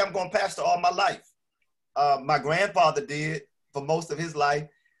can't say I'm going to pastor all my life. My grandfather did for most of his life.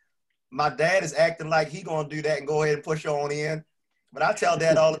 My dad is acting like he going to do that and go ahead and push on in. But I tell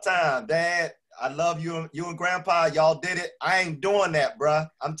Dad all the time, Dad, I love you and Grandpa. Y'all did it. I ain't doing that, bruh.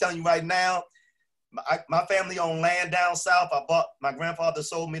 I'm telling you right now, my family owned land down south. My grandfather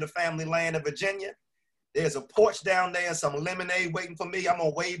sold me the family land in Virginia. There's a porch down there and some lemonade waiting for me. I'm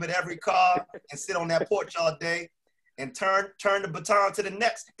going to wave at every car and sit on that porch all day and turn the baton to the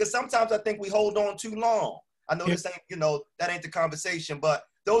next. Because sometimes I think we hold on too long. I know this ain't, that ain't the conversation, but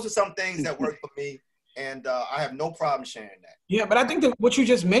those are some things that work for me. And I have no problem sharing that. Yeah, but I think that what you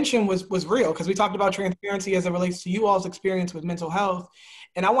just mentioned was real, because we talked about transparency as it relates to you all's experience with mental health.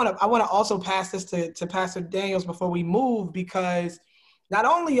 And I want to also pass this to Pastor Daniels before we move, because not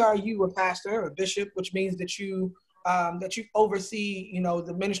only are you a pastor, a bishop, which means that you oversee,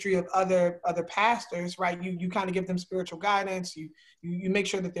 the ministry of other pastors, right? You kind of give them spiritual guidance. You make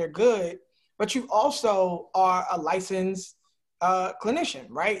sure that they're good, but you also are a licensed clinician,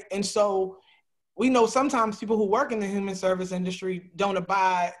 right? And so we know sometimes people who work in the human service industry don't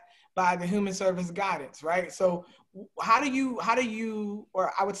abide by the human service guidance, right? So how do you,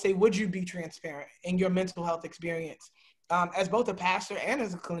 or I would say, would you be transparent in your mental health experience as both a pastor and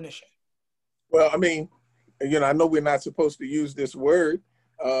as a clinician? Well, I mean, I know we're not supposed to use this word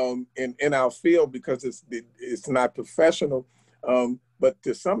in our field because it's not professional, but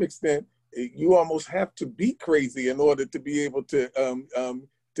to some extent, you almost have to be crazy in order to be able to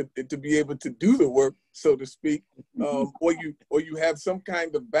be able to do the work, so to speak, or you have some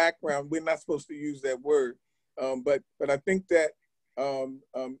kind of background. We're not supposed to use that word, but I think that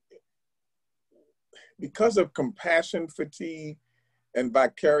because of compassion fatigue and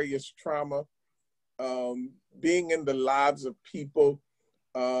vicarious trauma, being in the lives of people,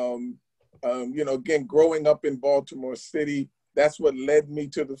 again, growing up in Baltimore City, that's what led me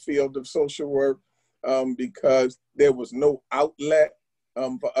to the field of social work, because there was no outlet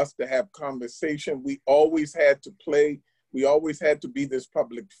for us to have conversation. We always had to play. We always had to be this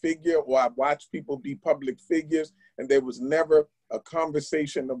public figure, or I watched people be public figures, and there was never a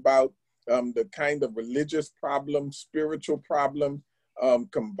conversation about the kind of religious problems, spiritual problems,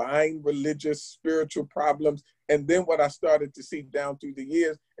 combined religious, spiritual problems. And then what I started to see down through the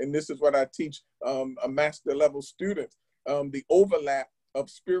years, and this is what I teach a master level students, the overlap of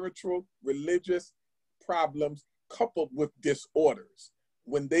spiritual, religious problems coupled with disorders.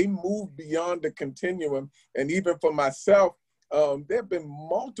 When they move beyond the continuum, and even for myself, there have been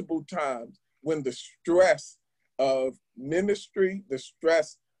multiple times when the stress of ministry, the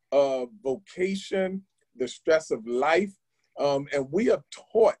stress of vocation, the stress of life, and we are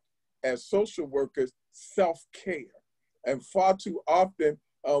taught as social workers self-care. And far too often,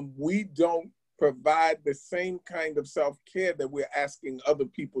 we don't provide the same kind of self-care that we're asking other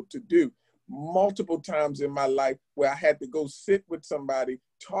people to do. Multiple times in my life where I had to go sit with somebody,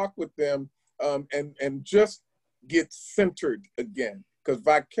 talk with them, and just get centered again. Because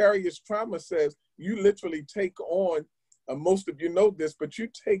vicarious trauma says you literally take on, most of you know this, but you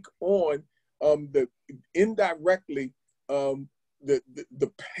take on indirectly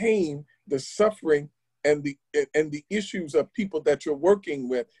the pain, the suffering, and the issues of people that you're working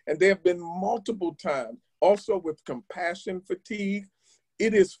with. And there have been multiple times, also with compassion fatigue.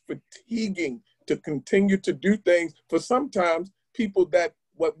 It is fatiguing to continue to do things for sometimes people that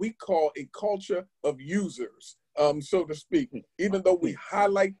what we call a culture of users, so to speak. Even though we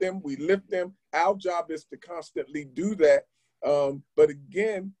highlight them, we lift them, our job is to constantly do that. But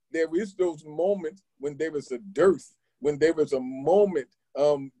again, there is those moments when there is a dearth, when there is a moment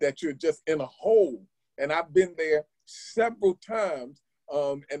that you're just in a hole. And I've been there several times,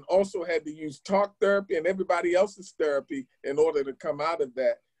 and also had to use talk therapy and everybody else's therapy in order to come out of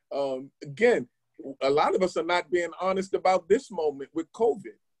that. Again, a lot of us are not being honest about this moment with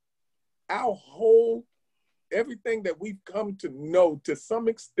COVID. Our whole, everything that we've come to know to some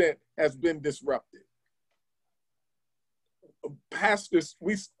extent has been disrupted. Pastors,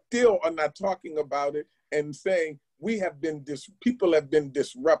 we still are not talking about it and saying people have been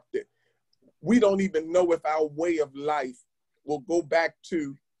disrupted. We don't even know if our way of life will go back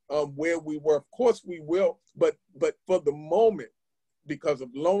to where we were. Of course we will, but for the moment, because of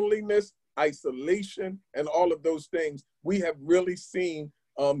loneliness, isolation, and all of those things, we have really seen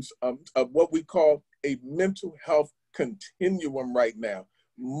what we call a mental health continuum right now.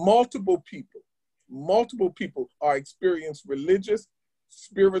 Multiple people are experiencing religious,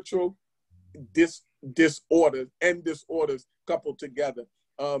 spiritual disorders coupled together.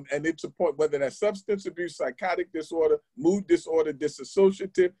 And it's a point, whether that's substance abuse, psychotic disorder, mood disorder,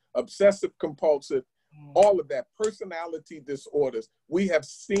 dissociative, obsessive compulsive, all of that, personality disorders. We have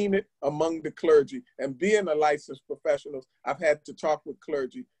seen it among the clergy. And being a licensed professional, I've had to talk with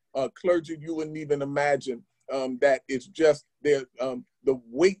clergy. Clergy, you wouldn't even imagine that it's just the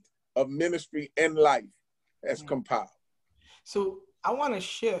weight of ministry and life has compiled. So I want to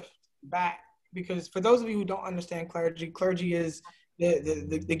shift back, because for those of you who don't understand clergy is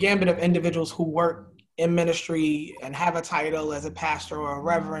the gambit of individuals who work in ministry and have a title as a pastor or a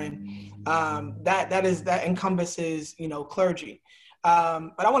reverend. That encompasses, clergy.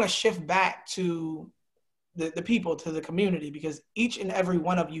 But I want to shift back to the people, to the community, because each and every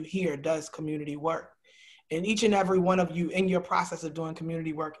one of you here does community work. And each and every one of you in your process of doing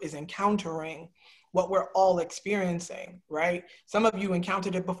community work is encountering what we're all experiencing, right? Some of you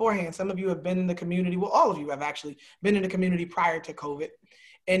encountered it beforehand. Some of you have been in the community. Well, all of you have actually been in the community prior to COVID.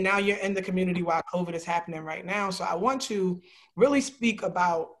 And now you're in the community while COVID is happening right now. So I want to really speak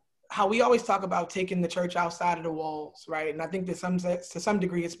about how we always talk about taking the church outside of the walls, right? And I think that to some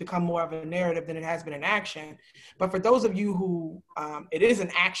degree, it's become more of a narrative than it has been an action. But for those of you who it is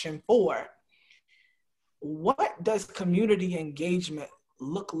an action for, what does community engagement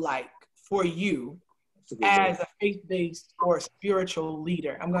look like for you as a faith-based or spiritual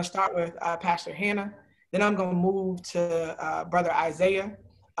leader? I'm going to start with Pastor Hannah, then I'm going to move to Brother Isaiah,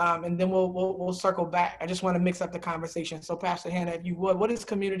 and then we'll circle back. I just want to mix up the conversation. So Pastor Hannah, if you would, what does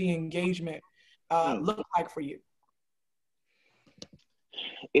community engagement look like for you?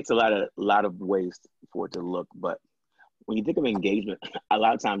 It's a lot of ways for it to look, but when you think of engagement, a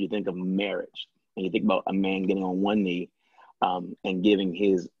lot of times you think of marriage, and you think about a man getting on one knee and giving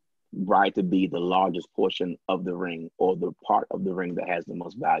his bride to be the largest portion of the ring, or the part of the ring that has the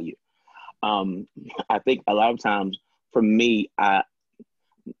most value. I think a lot of times for me,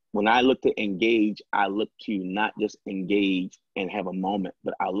 when I look to engage, I look to not just engage and have a moment,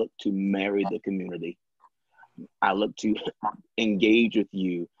 but I look to marry the community. I look to engage with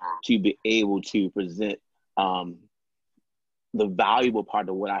you to be able to present the valuable part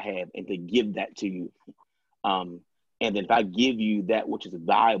of what I have and to give that to you. And then if I give you that which is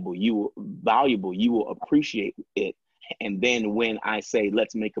valuable, you will appreciate it. And then when I say,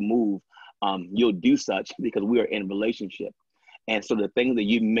 let's make a move, you'll do such because we are in a relationship. And so the things that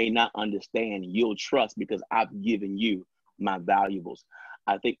you may not understand, you'll trust because I've given you my valuables.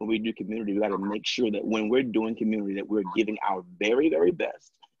 I think when we do community, we got to make sure that when we're doing community, that we're giving our very, very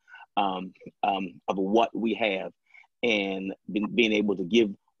best of what we have, and being able to give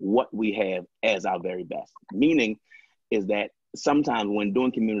what we have as our very best. Meaning is that sometimes when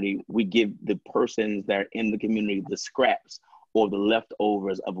doing community, we give the persons that are in the community the scraps or the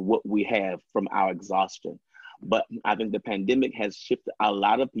leftovers of what we have from our exhaustion. But I think the pandemic has shifted a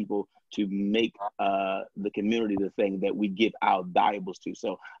lot of people to make the community the thing that we give our valuables to.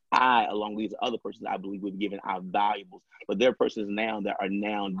 So I, along with these other persons, I believe we've given our valuables, but there are persons now that are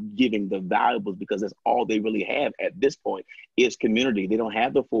now giving the valuables because that's all they really have at this point is community. They don't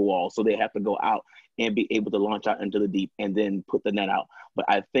have the full wall, so they have to go out and be able to launch out into the deep and then put the net out. But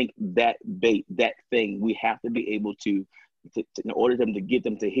I think that bait, that thing, we have to be able to in order for them to get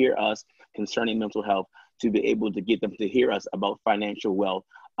them to hear us concerning mental health, to be able to get them to hear us about financial wealth,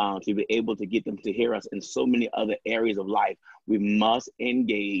 to be able to get them to hear us in so many other areas of life. We must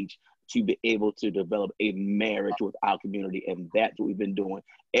engage to be able to develop a marriage with our community. And that's what we've been doing.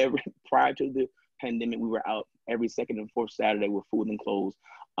 Prior to the pandemic, we were out every second and fourth Saturday with food and clothes.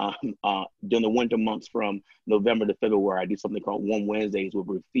 During the winter months from November to February, I do something called One Wednesdays, where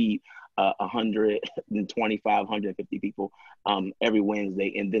we feed 125, 150 people every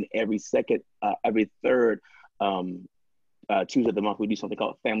Wednesday. And then every third Tuesday of the month, we do something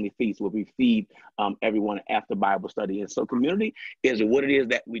called Family Feast, where we feed everyone after Bible study. And so community is what it is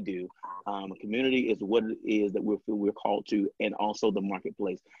that we do. Community is what it is that we're called to, and also the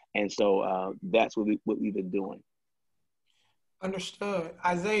marketplace. And so that's what we've been doing. Understood.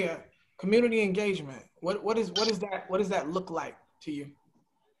 Isaiah, community engagement. What does that look like to you?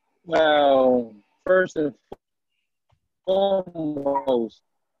 Well, first and foremost,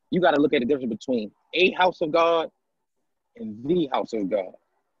 you got to look at the difference between a house of God and the house of God.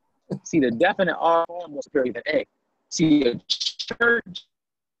 See, the definite R is more superior than A. See, a church.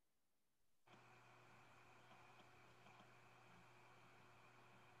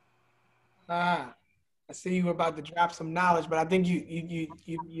 I see you were about to drop some knowledge, but I think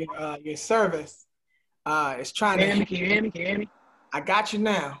your service is trying to. Can you hear me? I got you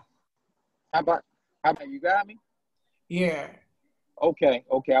now. How about you got me? Yeah. Okay.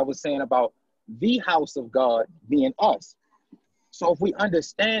 I was saying about the house of God being us. So if we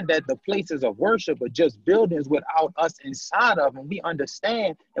understand that the places of worship are just buildings without us inside of them, we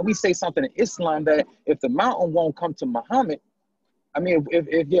understand, and we say something in Islam that if the mountain won't come to Muhammad,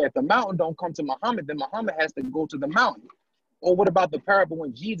 if the mountain don't come to Muhammad, then Muhammad has to go to the mountain. Or what about the parable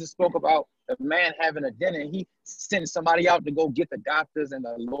when Jesus spoke about the man having a dinner and he sent somebody out to go get the doctors and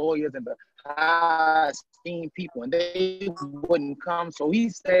the lawyers and the high esteemed people, and they wouldn't come. So he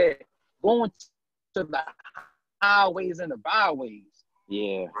said, going to the highways and the byways.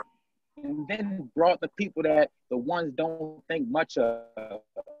 Yeah. And then brought the people that the ones don't think much of,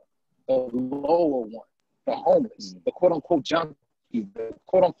 the lower one, the homeless, the quote unquote junkie, the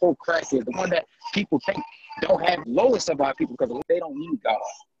quote unquote crackhead, the one that people think don't have lowest of our people because they don't need God.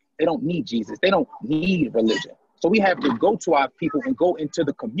 They don't need Jesus. They don't need religion. So we have to go to our people and go into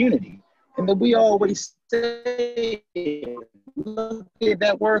the community. And then we always say, look at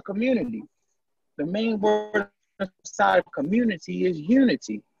that word community. The main word inside community is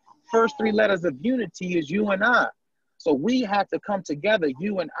unity. First three letters of unity is you and I. So we have to come together,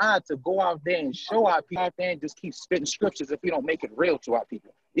 you and I, to go out there and show our people out there and just keep spitting scriptures if we don't make it real to our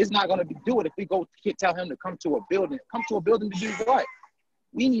people. It's not going to do it if we go tell him to come to a building. Come to a building to do what?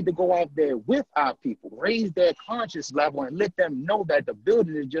 We need to go out there with our people, raise their conscious level, and let them know that the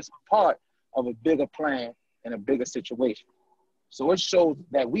building is just part of a bigger plan and a bigger situation. So it shows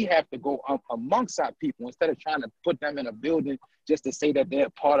that we have to go amongst our people instead of trying to put them in a building just to say that they're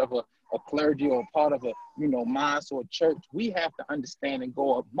part of a clergy or part of a mosque or a church. We have to understand and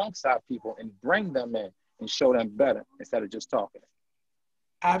go amongst our people and bring them in and show them better instead of just talking.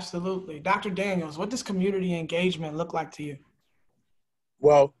 Absolutely. Dr. Daniels, what does community engagement look like to you?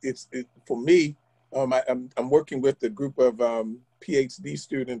 Well, for me, I'm working with a group of PhD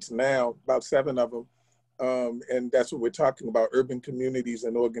students now, about 7 of them. And that's what we're talking about, urban communities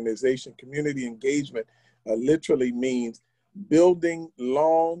and organization. Community engagement literally means building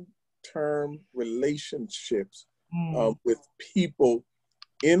long-term relationships with people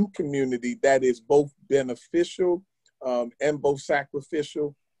in community that is both beneficial and both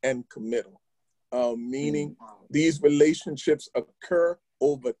sacrificial and committal. Meaning these relationships occur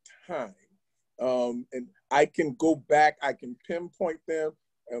over time. And I can go back, I can pinpoint them.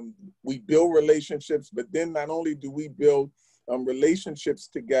 We build relationships, but then not only do we build relationships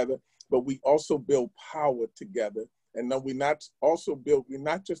together, but we also build power together. And then we not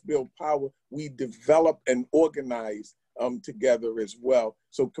just build power, we develop and organize together as well.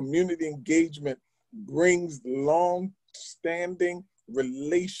 So community engagement brings long-standing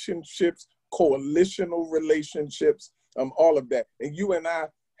relationships, coalitional relationships, all of that. And you and I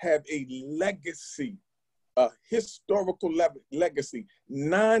have a legacy, a historical legacy,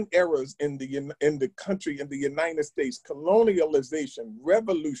 9 eras in the country, in the United States: colonialization,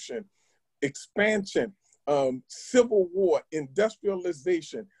 revolution, expansion, Civil War,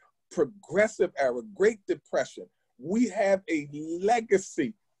 industrialization, progressive era, Great Depression. We have a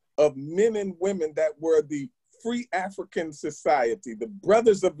legacy of men and women that were the Free African Society, the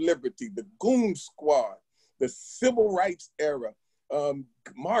Brothers of Liberty, the Goon Squad, the Civil Rights era,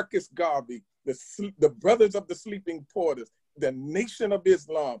 Marcus Garvey, the Brothers of the Sleeping Porters, the Nation of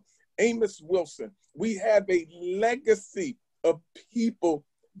Islam, Amos Wilson. We have a legacy of people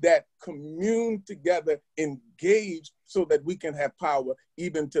that commune together, engage, so that we can have power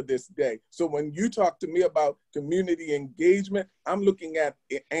even to this day. So when you talk to me about community engagement, I'm looking at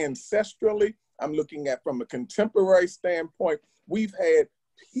it ancestrally, I'm looking at from a contemporary standpoint. We've had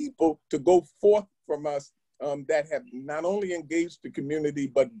people to go forth from us that have not only engaged the community,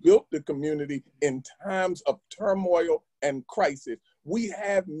 but built the community in times of turmoil and crisis. We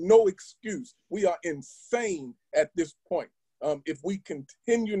have no excuse. We are insane at this point if we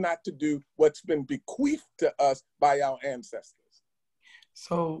continue not to do what's been bequeathed to us by our ancestors.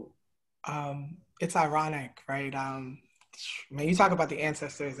 So it's ironic, right? Man, you talk about the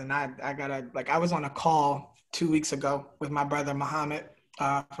ancestors, and I was on a call 2 weeks ago with my brother Muhammad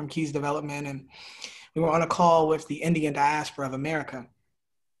from Keys Development, and we were on a call with the Indian diaspora of America.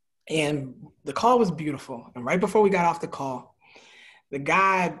 And the call was beautiful. And right before we got off the call, the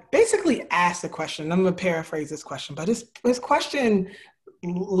guy basically asked a question. I'm going to paraphrase this question, but his question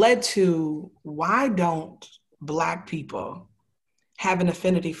led to, why don't Black people have an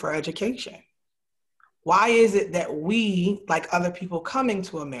affinity for education? Why is it that we, like other people coming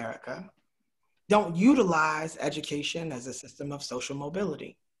to America, don't utilize education as a system of social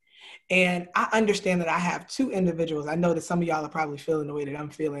mobility? And I understand that I have two individuals. I know that some of y'all are probably feeling the way that I'm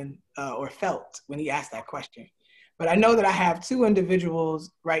feeling or felt when he asked that question. But I know that I have two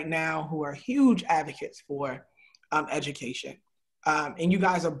individuals right now who are huge advocates for education. And you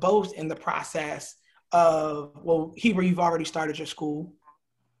guys are both in the process of, well, Heber, you've already started your school.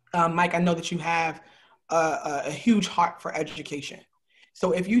 Mike, I know that you have a huge heart for education.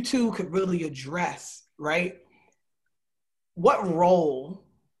 So if you two could really address, right, what role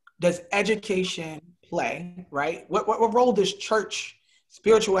does education play, right? What role does church,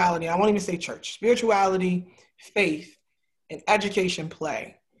 spirituality, I won't even say church, spirituality, faith, and education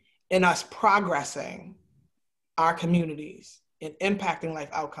play in us progressing our communities and impacting life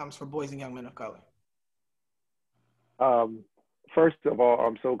outcomes for boys and young men of color? First of all,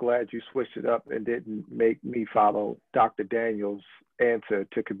 I'm so glad you switched it up and didn't make me follow Dr. Daniel's answer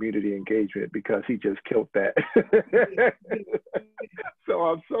to community engagement, because he just killed that. So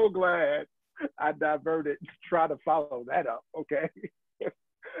I'm so glad I diverted to try to follow that up, okay?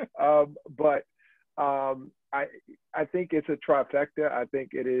 But I think it's a trifecta. I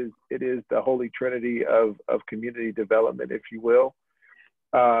think it is the holy trinity of community development, if you will.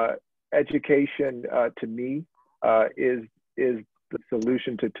 Education to me is the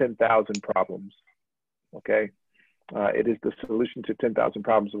solution to 10,000 problems, okay? It is the solution to 10,000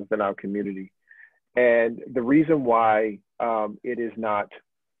 problems within our community. And the reason why it is not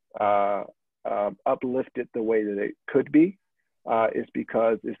uplifted the way that it could be is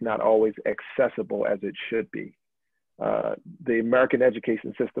because it's not always accessible as it should be. The American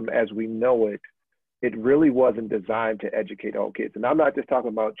education system as we know it, it really wasn't designed to educate all kids. And I'm not just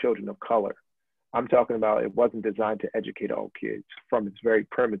talking about children of color. I'm talking about it wasn't designed to educate all kids from its very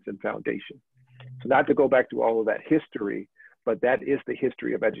premise and foundation. So not to go back to all of that history, but that is the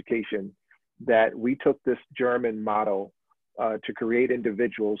history of education, that we took this German model to create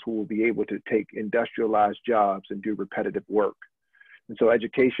individuals who will be able to take industrialized jobs and do repetitive work. And so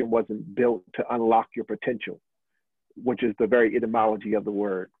education wasn't built to unlock your potential, which is the very etymology of the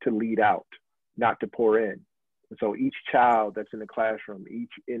word, to lead out, not to pour in. And so each child that's in the classroom,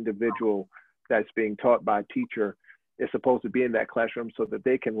 each individual that's being taught by a teacher is supposed to be in that classroom so that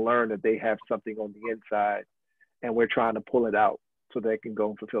they can learn that they have something on the inside, and we're trying to pull it out so they can go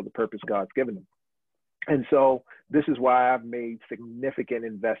and fulfill the purpose God's given them. And so this is why I've made significant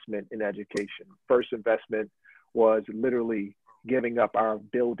investment in education. First investment was literally giving up our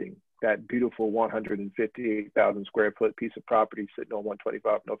building, that beautiful 158,000 square foot piece of property sitting on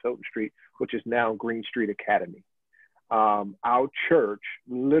 125 North Hilton Street, which is now Green Street Academy. Our church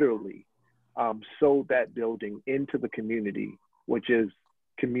literally sold that building into the community, which is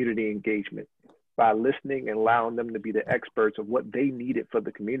community engagement, by listening and allowing them to be the experts of what they needed for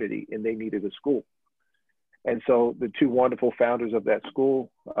the community, and they needed a school. And so the two wonderful founders of that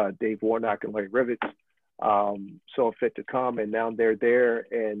school, Dave Warnock and Larry Rivets, saw fit to come, and now they're there,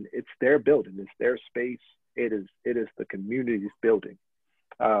 and it's their building, it's their space. It is the community's building.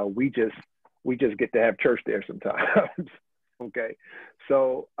 We just get to have church there sometimes. Okay,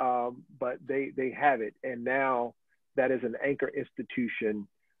 so but they have it, and now that is an anchor institution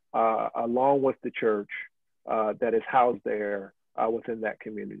along with the church that is housed there within that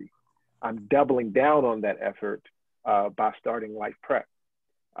community. I'm doubling down on that effort by starting Life Prep,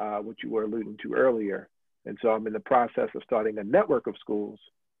 which you were alluding to earlier. And so I'm in the process of starting a network of schools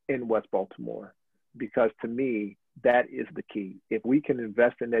in West Baltimore, because to me, that is the key. If we can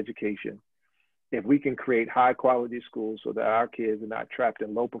invest in education If we can create high quality schools so that our kids are not trapped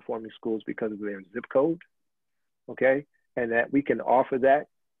in low performing schools because of their zip code, okay, and that we can offer that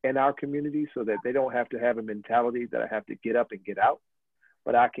in our community so that they don't have to have a mentality that I have to get up and get out,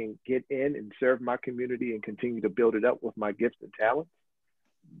 but I can get in and serve my community and continue to build it up with my gifts and talents,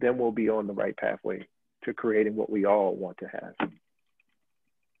 then we'll be on the right pathway to creating what we all want to have.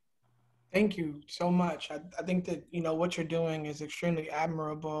 Thank you so much. I think that, you know, what you're doing is extremely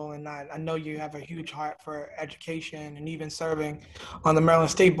admirable. And I know you have a huge heart for education and even serving on the Maryland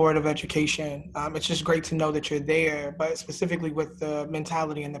State Board of Education. It's just great to know that you're there, but specifically with the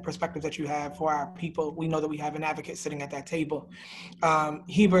mentality and the perspective that you have for our people. We know that we have an advocate sitting at that table.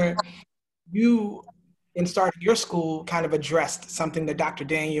 Heber, you, in starting your school, kind of addressed something that Dr.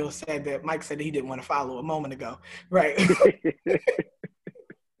 Daniel said that Mike said that he didn't want to follow a moment ago, right?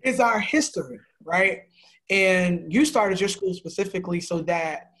 Is our history, right? And you started your school specifically so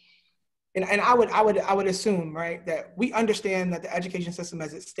that, and I would assume, right, that we understand that the education system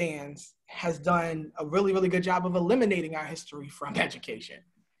as it stands has done a really, really good job of eliminating our history from education.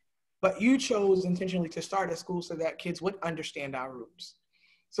 But you chose intentionally to start a school so that kids would understand our roots.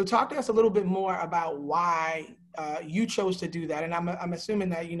 So talk to us a little bit more about why you chose to do that. And I'm assuming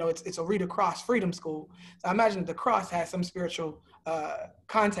that, you know, it's a Read Across Freedom School. So I imagine that the cross has some spiritual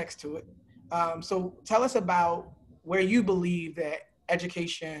context to it. So tell us about where you believe that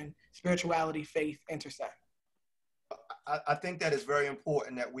education, spirituality, faith intersect. I think that is very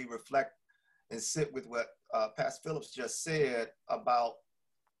important that we reflect and sit with what Pastor Phillips just said about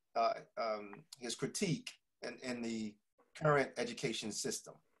his critique in the current education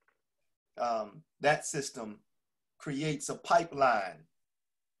system. That system creates a pipeline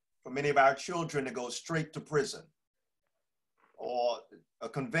for many of our children to go straight to prison, or a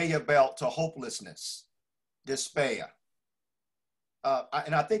conveyor belt to hopelessness, despair.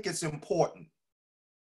 And I think it's important